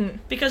here? Mm-hmm.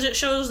 Because it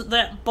shows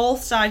that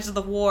both sides of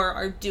the war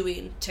are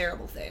doing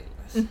terrible things.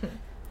 Mm-hmm.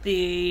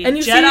 The And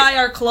you Jedi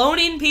are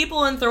cloning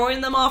people and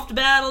throwing them off to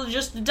battle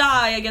just to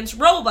die against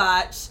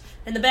robots,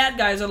 and the bad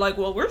guys are like,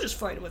 well, we're just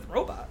fighting with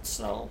robots,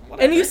 so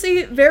whatever. And you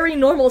see very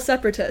normal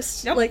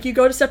separatists. Yep. Like, you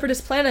go to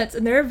separatist planets,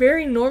 and they're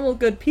very normal,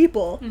 good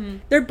people.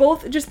 They're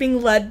both just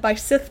being led by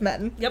Sith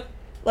men. Yep.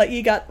 Like,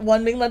 you got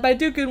one being led by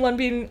Dooku, and one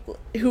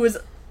who is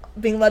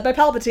being led by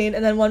Palpatine,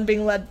 and then one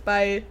being led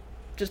by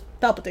just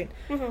Palpatine.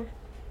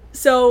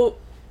 So,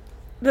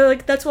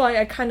 that's why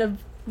I kind of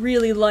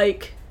really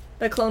like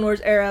the Clone Wars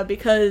era,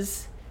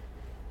 because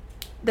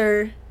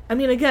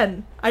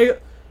again,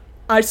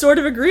 I sort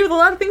of agree with a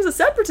lot of things the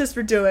Separatists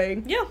were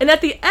doing. Yeah. And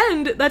at the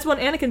end, that's when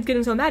Anakin's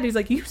getting so mad, he's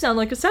like, you sound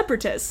like a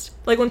Separatist.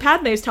 Like, when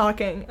Padme's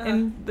talking,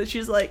 and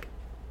she's like,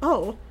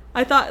 oh,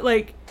 I thought,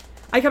 like,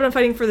 I kept on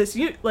fighting for this,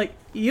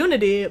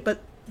 unity, but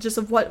just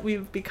of what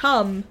we've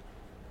become,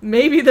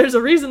 maybe there's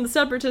a reason the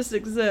Separatists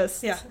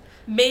exist. Yeah.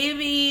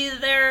 Maybe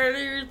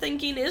their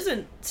thinking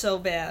isn't so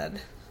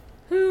bad.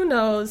 Who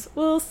knows?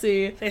 We'll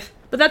see. Yeah.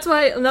 But that's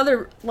why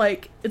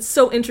it's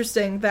so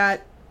interesting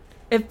that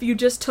if you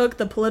just took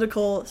the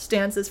political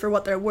stances for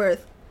what they're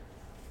worth,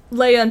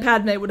 Leia and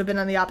Padme would have been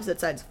on the opposite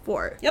sides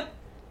before. Yep.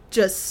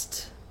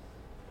 Just,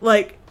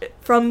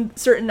 from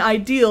certain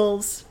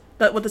ideals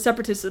that what the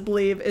Separatists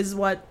believe is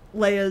what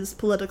Leia's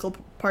political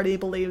party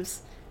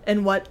believes,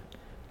 and what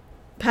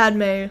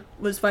Padme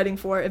was fighting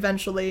for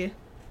eventually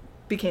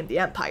became the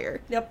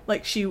Empire. Yep.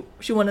 Like, she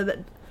wanted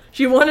the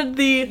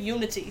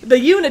Unity. the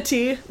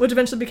unity, which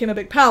eventually became a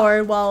big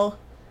power, while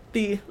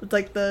the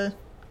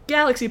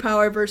galaxy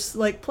power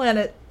versus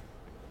planet,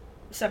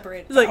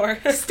 Separate like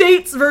power.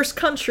 states versus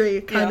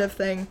country kind of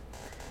thing.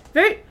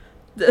 Very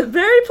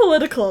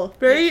political,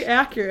 very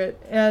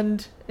accurate,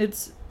 and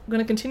it's going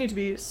to continue to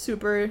be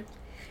super.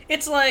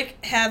 It's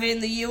like having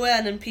the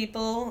UN and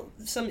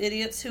some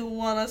idiots who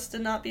want us to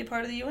not be a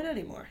part of the UN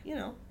anymore.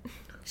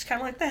 It's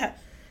kind of like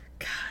that.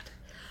 God.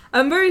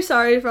 I'm very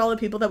sorry for all the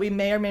people that we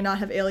may or may not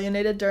have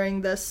alienated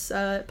during this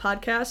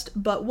podcast,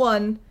 but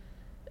one,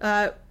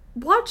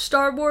 watch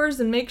Star Wars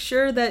and make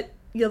sure that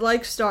you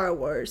like Star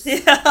Wars.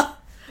 Yeah.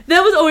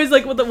 That was always,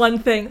 the one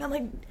thing. I'm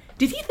like,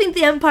 did you think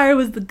the Empire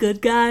was the good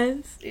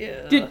guys?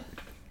 Yeah.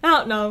 I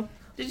don't know.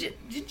 Did you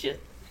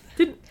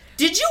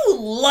Did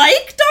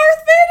like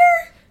Darth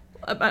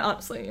Vader? I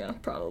honestly, yeah,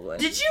 probably.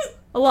 Did you?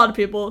 A lot of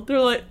people, they're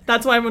like,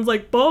 that's why everyone's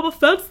like, Boba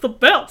Fett's the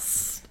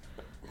best.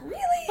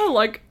 Really? I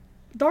like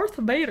Darth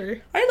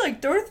Vader. I like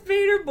Darth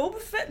Vader, Boba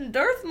Fett, and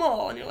Darth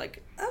Maul. And you're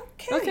like,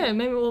 okay. Okay,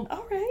 maybe we'll...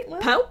 All right,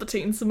 well.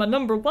 Palpatine's my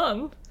number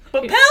one.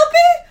 But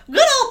Palpy? Good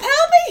old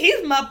Palpy?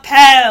 He's my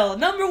pal.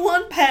 Number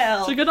one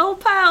pal. It's a good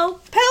old pal.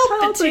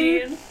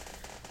 Palpatine.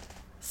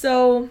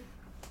 So,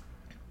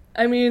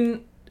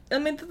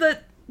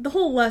 the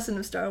whole lesson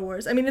of Star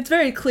Wars, it's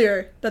very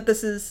clear that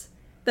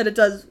it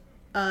does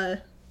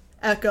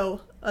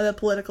echo the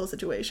political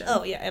situation.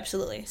 Oh, yeah,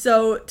 absolutely.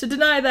 So, to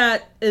deny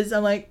that is,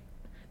 I'm like,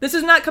 this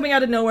is not coming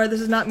out of nowhere.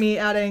 This is not me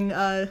adding,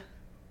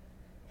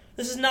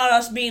 This is not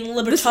us being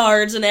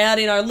libertards and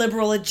adding our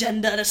liberal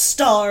agenda to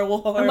Star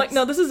Wars. I'm like,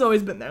 no, this has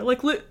always been there.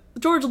 Like,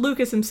 George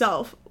Lucas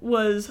himself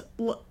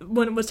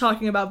when it was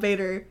talking about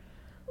Vader,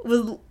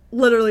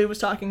 was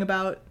talking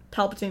about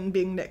Palpatine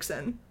being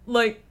Nixon.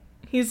 Like,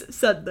 he's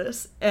said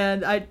this,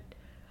 and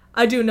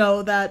I do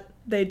know that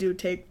they do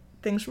take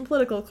things from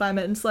political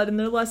climate and slide in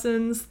their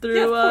lessons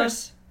through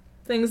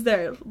things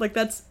there. Like,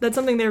 that's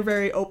something they're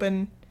very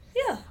open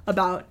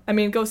about.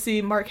 Go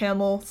see Mark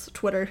Hamill's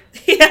Twitter.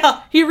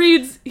 Yeah. He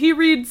reads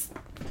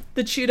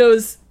the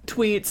Cheetos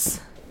tweets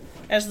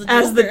as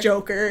the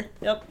Joker.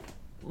 Yep.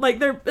 Like,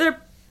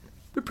 they're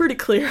pretty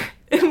clear.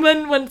 And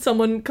when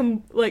someone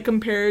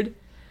compared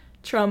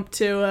Trump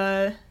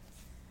to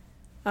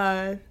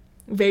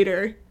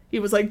Vader, he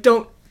was like,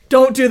 don't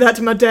do that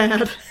to my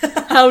dad.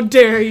 How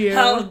dare you?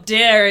 How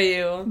dare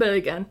you? But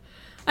again,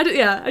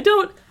 I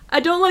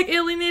don't like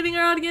alienating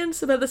our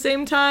audience, but at the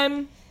same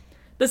time,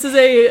 this is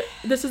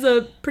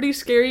a pretty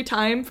scary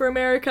time for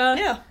America.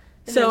 Yeah.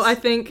 So I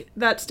think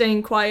that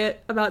staying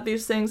quiet about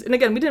these things, and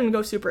again, we didn't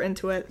go super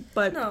into it,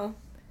 but no.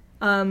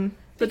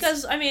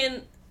 Because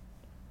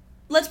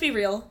let's be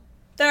real,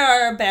 there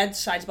are bad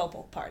sides about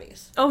both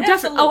parties. Oh,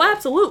 definitely. Oh,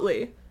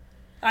 absolutely.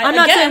 I'm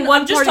not saying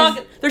one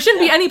party. There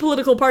shouldn't be any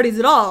political parties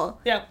at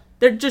all. Yeah.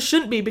 There just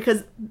shouldn't be,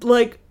 because,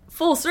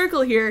 full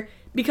circle here,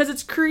 because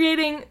it's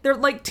creating, they're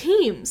like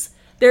teams.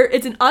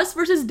 It's an us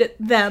versus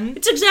them.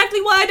 It's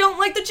exactly why I don't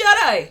like the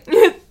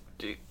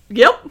Jedi.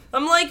 Yep.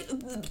 I'm like,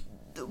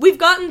 we've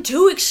gotten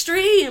too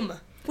extreme.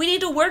 We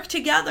need to work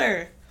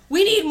together.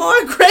 We need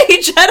more gray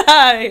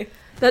Jedi.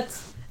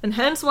 And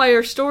hence why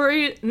your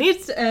story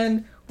needs to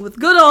end with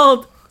good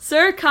old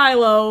Sir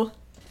Kylo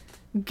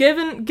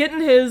getting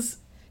his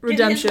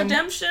redemption.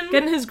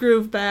 Getting his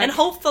groove back. And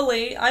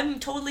hopefully, I'm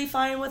totally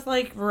fine with,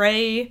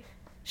 Rey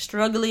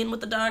struggling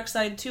with the dark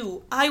side,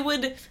 too. I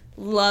would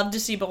love to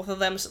see both of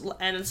them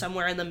end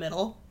somewhere in the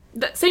middle.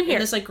 Same here.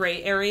 In this,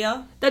 gray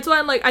area. That's why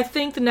I'm like, I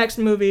think the next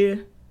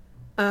movie,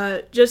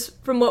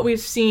 just from what we've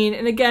seen,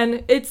 and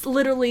again, it's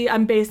literally,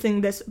 I'm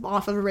basing this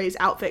off of Rey's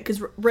outfit,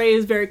 because Rey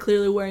is very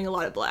clearly wearing a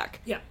lot of black.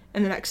 Yeah.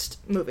 in the next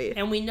movie.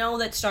 And we know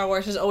that Star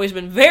Wars has always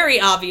been very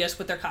obvious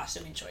with their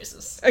costuming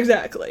choices.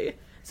 Exactly.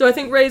 So I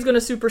think Rey's going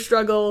to super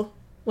struggle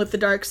with the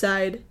dark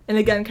side. And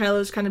again,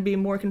 Kylo's kind of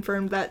being more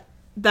confirmed that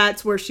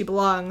that's where she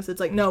belongs. It's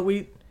like, no,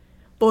 we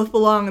both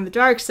belong on the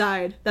dark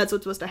side. That's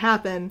what's supposed to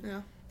happen.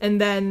 Yeah. And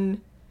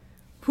then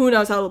who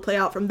knows how it'll play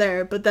out from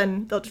there. But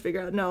then they'll just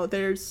figure out, no,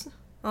 they're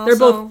Also,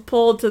 both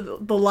pulled to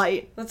the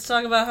light. Let's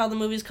talk about how the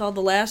movie's called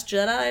The Last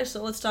Jedi.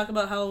 So let's talk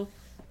about how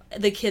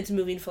the kids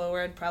moving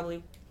forward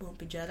probably won't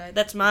be Jedi.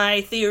 That's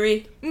my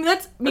theory.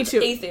 That's me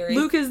too. a theory.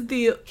 Luke is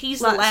He's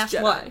the last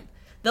Jedi. one.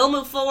 They'll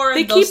move forward.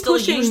 They They'll keep still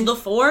pushing use the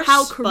Force.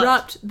 how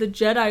corrupt the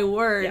Jedi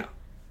were. Yeah.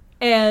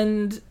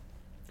 And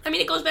I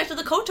mean, it goes back to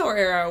the KOTOR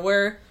era,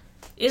 where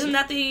isn't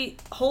that the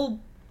whole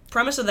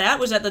premise of that?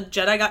 Was that the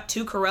Jedi got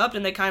too corrupt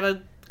and they kind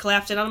of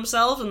collapsed in on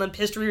themselves, and then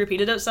history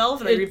repeated itself,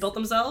 and they rebuilt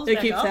themselves. It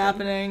back keeps up,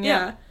 happening. and,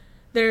 Yeah.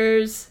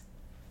 There's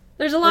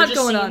a lot just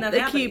going seeing on. that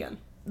happen again.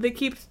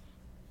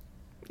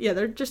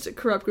 They're just a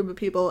corrupt group of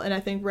people, and I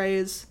think Rey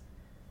is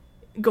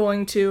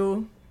going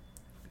to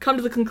come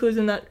to the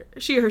conclusion that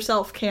she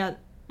herself can't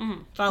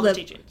follow the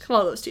teachings.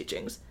 follow those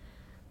teachings.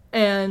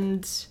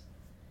 And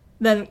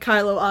then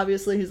Kylo,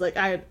 obviously, he's like,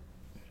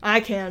 I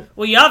can't.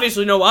 Well, you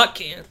obviously know I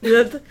can't.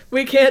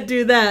 We can't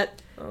do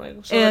that. So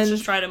And let's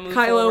just try to move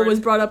Kylo forward. was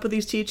brought up with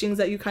these teachings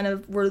that you kind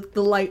of were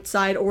the light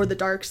side or the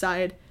dark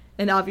side,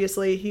 and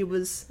obviously he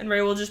was. And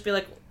Rey will just be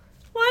like,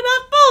 why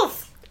not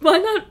both? Why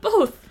not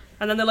both?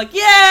 And then they're like,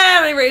 yeah,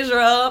 and they raise her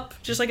up,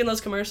 just like in those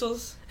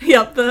commercials.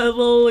 Yep, the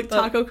little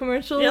taco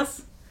commercials. Yep.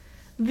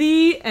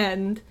 The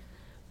end.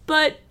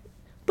 But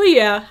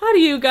yeah, how do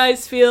you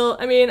guys feel?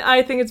 I mean,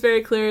 I think it's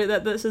very clear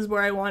that this is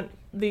where I want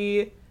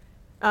the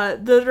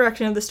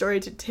direction of the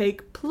story to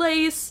take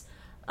place,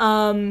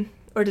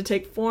 or to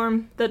take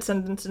form. That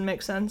sentence didn't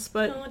make sense,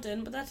 but No, it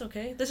didn't, but that's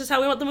okay. This is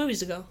how we want the movies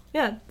to go.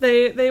 yeah,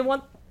 they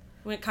want.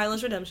 We want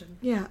Kylo's redemption.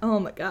 Yeah. Oh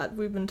my God,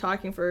 we've been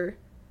talking for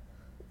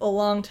a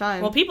long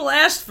time. Well, people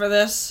asked for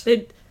this.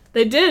 They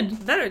did.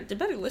 They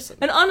better listen.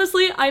 And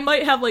honestly, I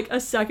might have, like, a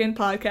second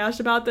podcast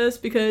about this,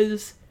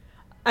 because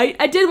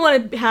I did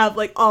want to have,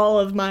 like, all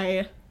of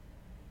my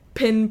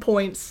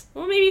pinpoints.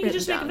 Well, maybe you could written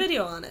just make a down.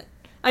 video on it.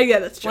 Yeah,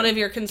 that's true. One of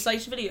your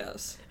concise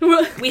videos.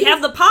 Well, We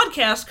have the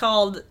podcast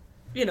called,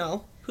 Who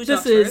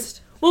Talks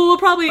First? Well, we'll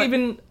probably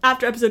even,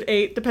 after episode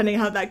 8, depending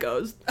how that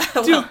goes.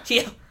 Well,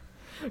 yeah.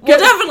 We'll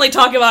definitely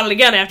talk about it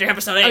again after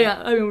episode 8. Oh,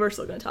 yeah, I mean, we're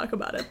still going to talk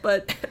about it.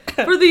 But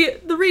for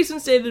the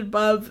reasons stated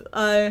above,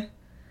 I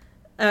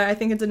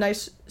think it's a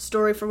nice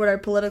story for what our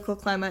political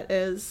climate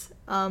is.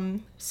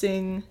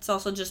 Seeing It's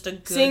also just a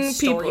good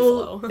story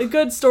people, flow. a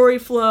good story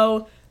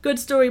flow, good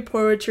story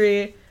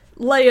poetry.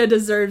 Leia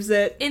deserves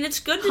it. And it's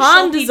good to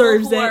Han show people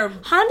deserves who it. are...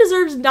 Han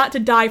deserves not to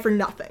die for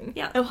nothing.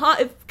 Yeah.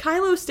 If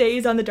Kylo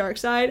stays on the dark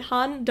side,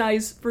 Han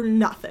dies for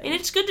nothing. And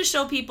it's good to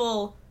show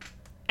people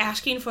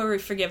asking for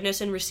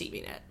forgiveness and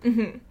receiving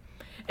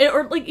it.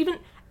 Or, like, even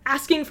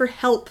asking for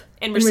help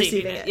And in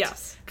receiving it,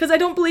 yes. Because I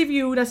don't believe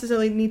you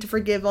necessarily need to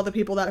forgive all the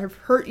people that have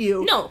hurt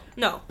you.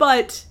 No.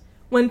 But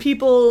when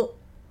people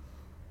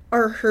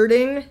are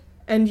hurting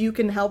and you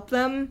can help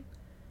them,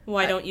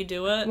 Why don't you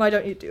do it? why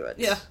don't you do it?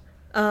 Yeah.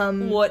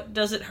 What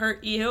does it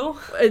hurt you?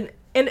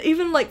 And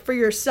even, like, for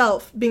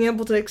yourself, being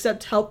able to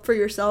accept help for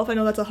yourself, I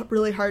know that's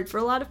really hard for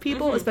a lot of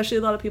people, especially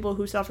a lot of people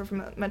who suffer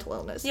from mental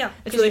illness. Yeah,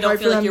 it's because really you don't hard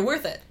feel for like them. you're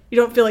worth it. You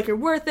don't feel like you're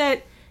worth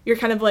it. You're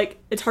kind of like,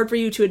 it's hard for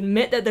you to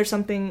admit that there's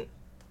something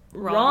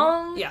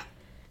wrong. Yeah.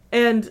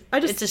 And I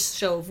just... It's a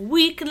show of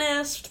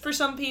weakness for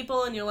some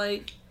people, and you're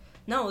like,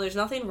 no, there's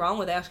nothing wrong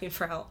with asking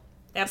for help.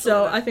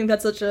 Absolutely. So I think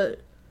that's such a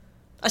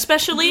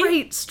especially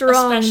great,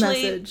 strong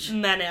especially message.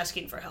 men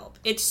asking for help.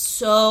 It's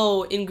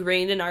so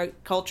ingrained in our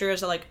culture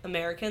as like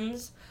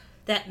Americans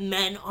that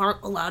men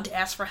aren't allowed to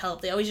ask for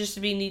help. They always just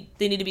they need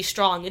to be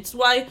strong. It's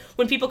why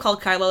when people call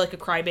Kylo like a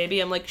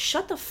crybaby, I'm like,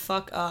 shut the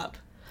fuck up.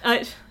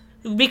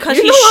 Because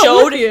You he know I'm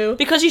showed with you.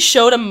 because he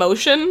showed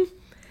emotion.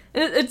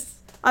 And it's...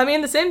 I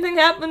mean, the same thing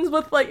happens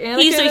with, like, Anakin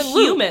He's a and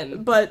Luke,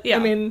 human. But, Yeah. I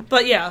mean...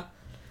 But yeah.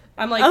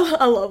 I'm like,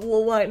 I love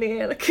little whiny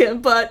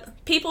Anakin,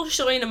 but... people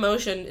showing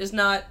emotion is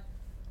not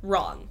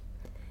wrong.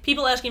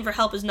 People asking for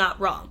help is not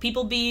wrong.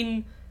 People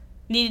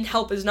needing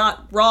help is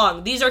not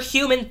wrong. These are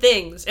human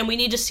things, and we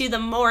need to see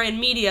them more in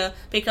media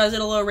because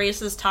it'll erase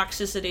this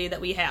toxicity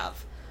that we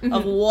have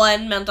of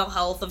one, mental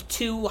health, of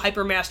two,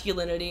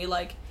 hypermasculinity.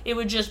 Like, it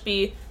would just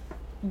be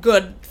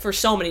good for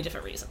so many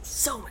different reasons.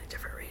 So many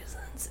different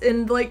reasons.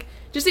 And, like,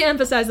 just to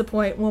emphasize the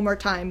point one more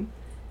time,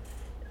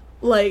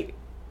 like,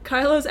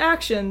 Kylo's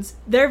actions,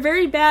 they're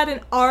very bad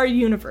in our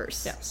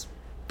universe. Yes.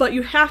 But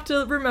you have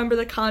to remember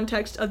the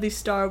context of the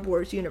Star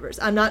Wars universe.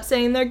 I'm not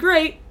saying they're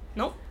great.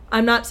 Nope.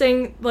 I'm not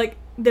saying, like,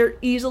 they're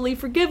easily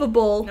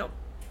forgivable. Nope.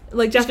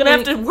 Like, He's gonna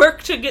have to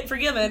work to get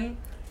forgiven.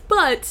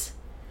 But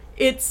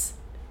it's...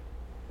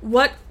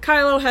 What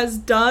Kylo has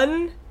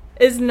done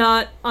is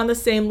not on the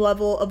same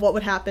level of what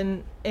would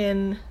happen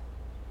in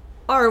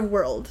our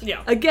world.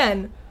 Yeah.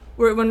 Again,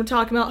 when we're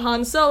talking about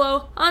Han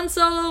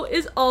Solo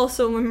is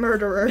also a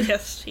murderer.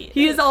 Yes,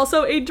 He is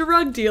also a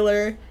drug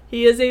dealer.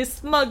 He is a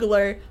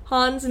smuggler.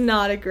 Han's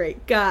not a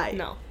great guy.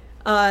 No.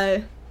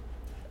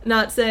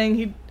 Not saying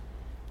he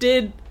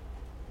did.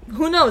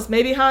 Who knows?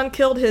 Maybe Han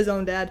killed his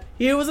own dad.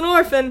 He was an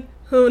orphan.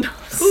 Who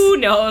knows? Who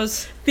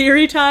knows?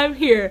 Theory time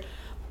here.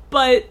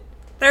 But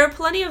there are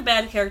plenty of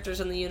bad characters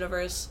in the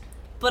universe.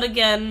 But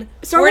again,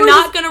 Star we're Wars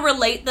not going to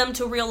relate them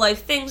to real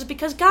life things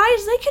because,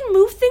 guys, they can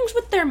move things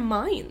with their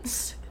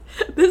minds.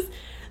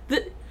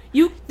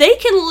 They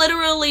can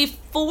literally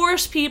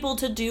force people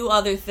to do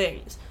other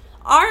things.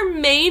 Our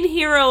main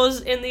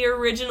heroes in the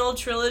original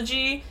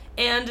trilogy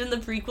and in the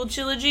prequel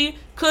trilogy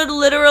could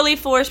literally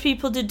force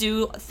people to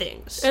do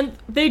things. And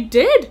they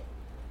did.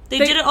 They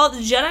did it all. The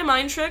Jedi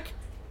mind trick.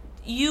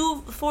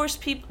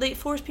 They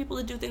force people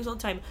to do things all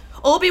the time.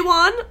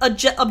 Obi-Wan,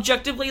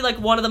 objectively like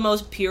one of the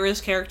most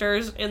purest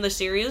characters in the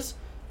series,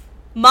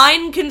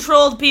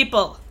 mind-controlled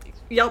people.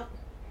 Yep.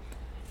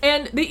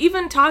 And they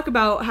even talk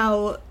about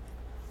how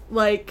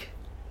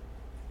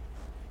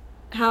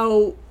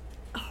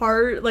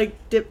hard,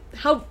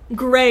 how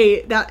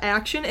gray that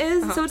action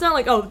is. Uh-huh. So it's not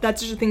like, oh,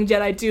 that's just a thing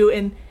Jedi do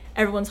and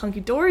everyone's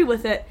hunky-dory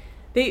with it.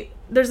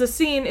 There's a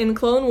scene in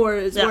Clone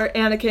Wars where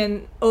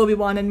Anakin,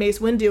 Obi-Wan, and Mace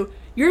Windu,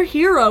 your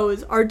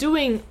heroes are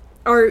doing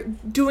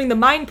the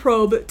mind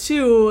probe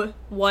to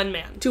one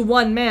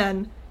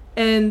man.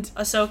 And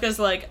Ahsoka's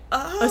like,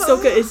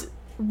 Ahsoka is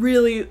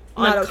really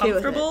not okay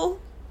with it.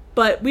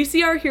 But we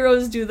see our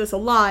heroes do this a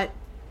lot,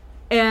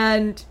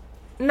 and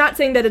I'm not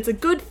saying that it's a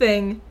good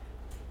thing,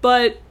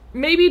 but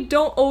maybe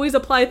don't always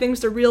apply things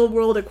to real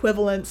world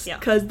equivalents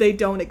because they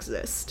don't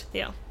exist.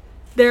 Yeah.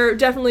 They're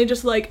definitely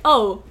just like,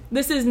 oh,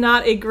 this is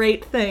not a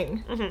great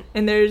thing. Mm-hmm.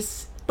 And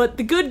but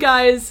the good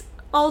guys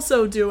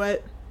also do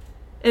it.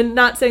 And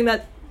not saying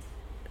that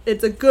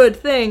it's a good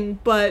thing,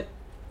 but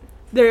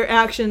their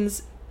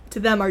actions to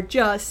them are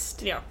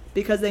just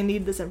because they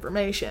need this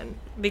information.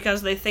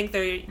 Because they think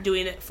they're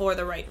doing it for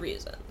the right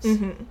reasons.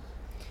 Mm-hmm.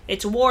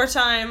 It's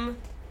wartime,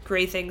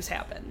 great things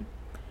happen.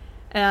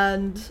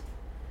 And,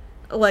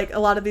 like, a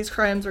lot of these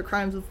crimes are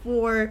crimes of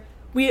war.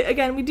 We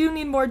do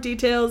need more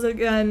details,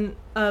 again,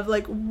 of,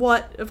 like,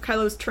 what of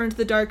Kylo's turn to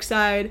the dark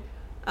side,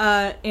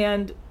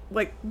 and,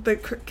 like, the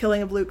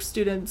killing of Luke's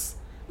students.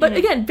 But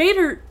again,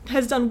 Vader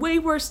has done way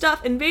worse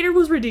stuff, and Vader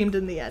was redeemed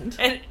in the end.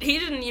 And he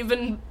didn't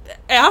even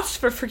ask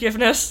for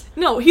forgiveness.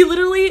 No, he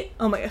literally...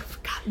 Oh my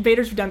god,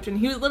 Vader's redemption.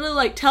 He was literally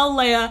like, tell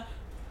Leia,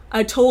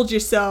 I told you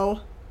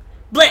so.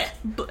 Bleh!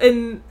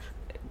 And,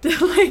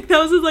 like, that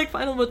was his, like,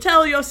 final move.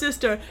 Tell your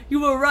sister,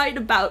 you were right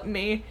about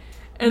me.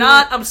 And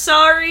I'm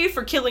sorry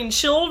for killing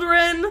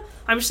children.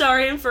 I'm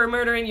sorry for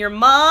murdering your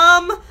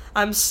mom.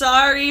 I'm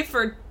sorry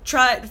for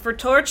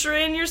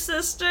torturing your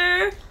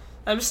sister.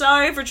 I'm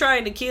sorry for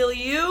trying to kill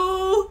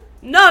you.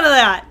 None of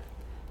that.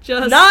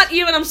 Not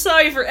even I'm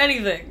sorry for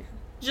anything.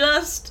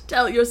 Just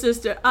tell your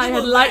sister I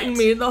had lightened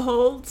me the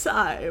whole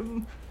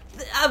time.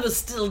 I was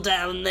still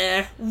down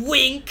there.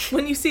 Wink.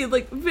 When you see,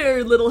 like,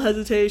 very little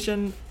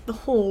hesitation, the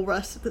whole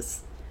rest of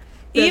this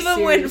even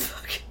series.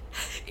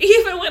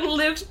 when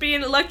Luke's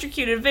being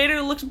electrocuted,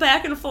 Vader looks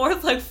back and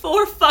forth like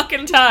 4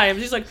 fucking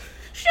times. He's like,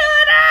 should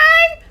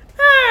I?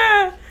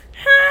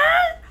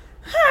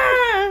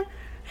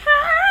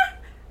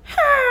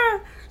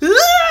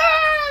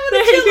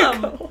 There you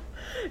go.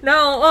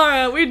 No,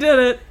 alright, we did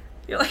it.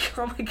 You're like,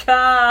 oh my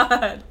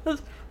god.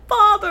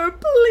 Father,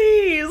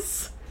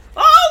 please.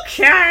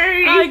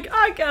 Okay.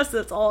 I guess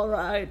it's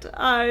alright.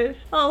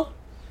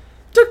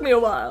 Took me a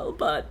while,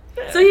 but...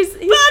 So he's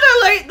better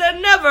late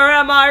than never,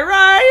 am I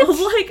right?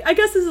 Like, I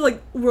guess this is,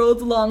 like,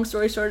 world's longest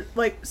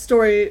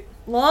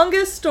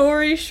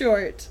story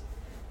short.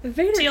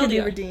 Vader can be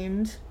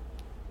redeemed.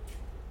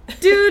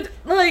 Dude,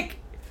 like,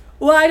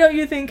 why don't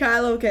you think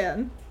Kylo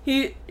can?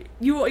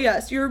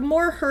 You're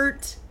more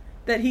hurt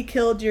that he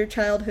killed your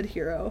childhood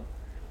hero.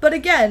 But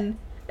again,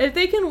 if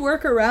they can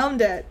work around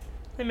it...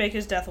 And make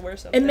his death worth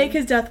something. Make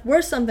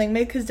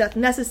his death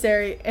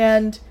necessary,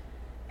 and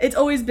it's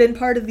always been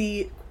part of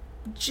the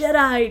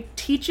Jedi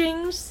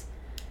teachings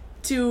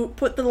to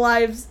put the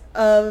lives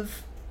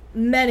of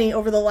many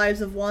over the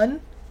lives of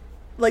one.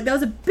 Like, that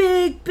was a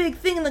big, big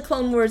thing in the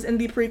Clone Wars and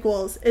the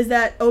prequels, is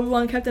that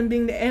Obi-Wan kept on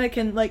being the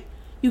Anakin, like,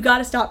 you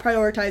gotta stop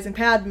prioritizing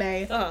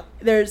Padme. Uh-huh.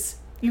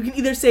 You can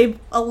either save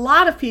a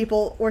lot of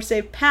people or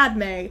save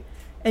Padme,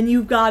 and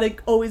you've gotta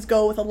always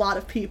go with a lot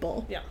of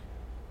people. Yeah.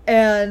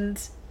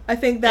 And I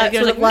think that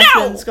sort of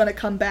lesson's gonna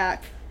come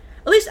back.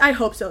 At least I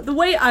hope so. The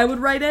way I would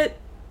write it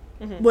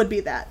would be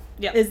that.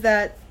 Yeah. Is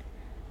that,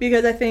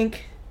 because I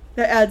think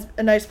that adds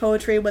a nice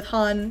poetry with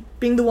Han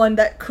being the one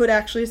that could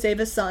actually save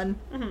his son.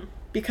 Mm-hmm.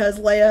 Because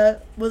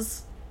Leia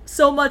was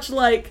so much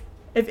like,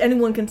 if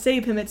anyone can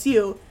save him, it's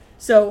you.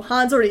 So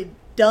Han's already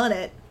done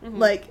it. Mm-hmm.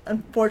 Like,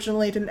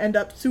 unfortunately, it didn't end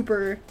up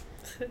super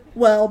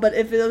well, but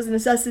if it was a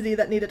necessity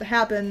that needed to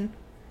happen,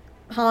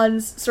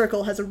 Han's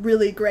circle has a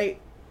really great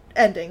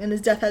ending, and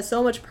his death has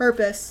so much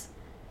purpose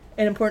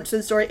and importance to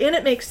the story, and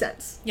it makes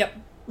sense. Yep.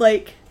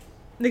 Like,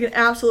 they can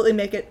absolutely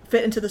make it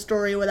fit into the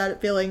story without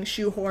it feeling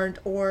shoehorned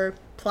or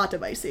plot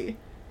devicey.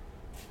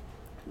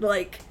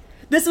 Like,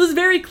 this was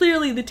very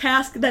clearly the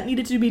task that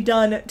needed to be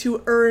done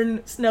to earn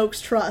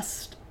Snoke's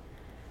trust.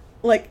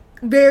 Like,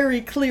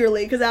 very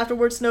clearly, because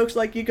afterwards Snoke's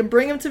like, you can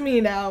bring him to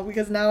me now,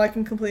 because now I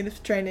can complete his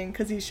training,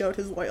 because he showed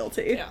his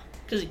loyalty. Yeah,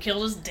 because he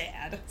killed his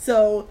dad.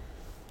 So,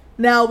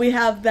 now we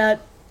have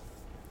that,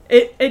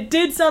 it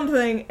did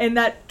something, and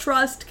that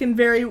trust can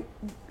very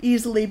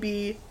easily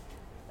be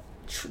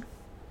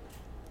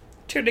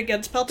Turned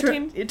against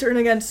Palpatine? turn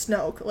against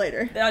Snoke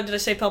later. Did I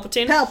say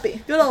Palpatine?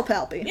 Palpy. Good old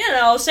Palpy. You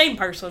know, same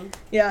person.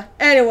 Yeah.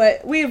 Anyway,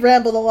 we've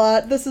rambled a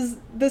lot. I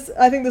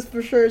think this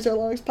for sure is our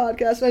longest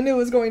podcast. I knew it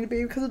was going to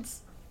be, because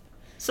it's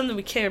Something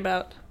we care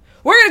about.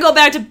 We're gonna go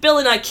back to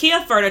building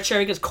IKEA furniture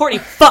because Courtney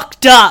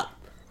fucked up.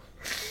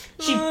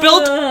 She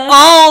built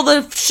all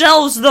the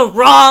shelves the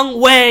wrong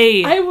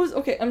way.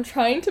 I'm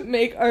trying to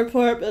make our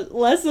apartment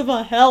less of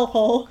a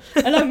hellhole,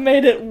 and I've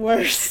made it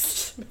worse.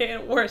 Made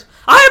it worse.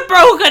 I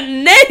broke a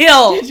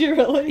nail! Did you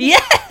really?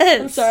 Yes!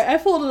 I'm sorry, I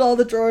folded all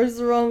the drawers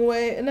the wrong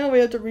way, and now we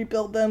have to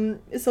rebuild them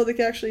so they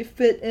can actually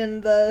fit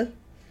in the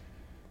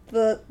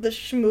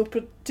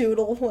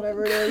schmoop-doodle,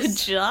 whatever it Good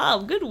is.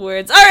 job. Good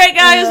words. Alright,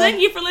 guys, Yeah. thank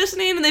you for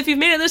listening, and if you've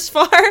made it this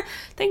far,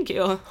 thank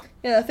you.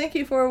 Yeah, thank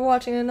you for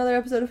watching another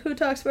episode of Who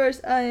Talks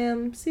First. I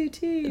am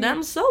CT. And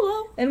I'm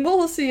Solo. And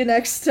we'll see you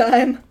next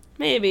time.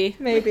 Maybe.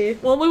 Maybe.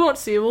 Well, we won't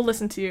see you. We'll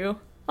listen to you.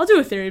 I'll do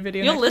a theory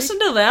video You'll next listen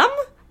week. to them?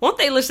 Won't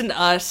they listen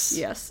to us?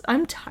 Yes,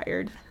 I'm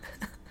tired.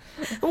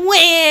 Wah!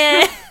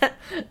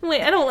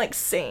 Wait, I don't like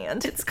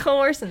sand. It's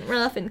coarse and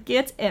rough and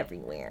gets everywhere.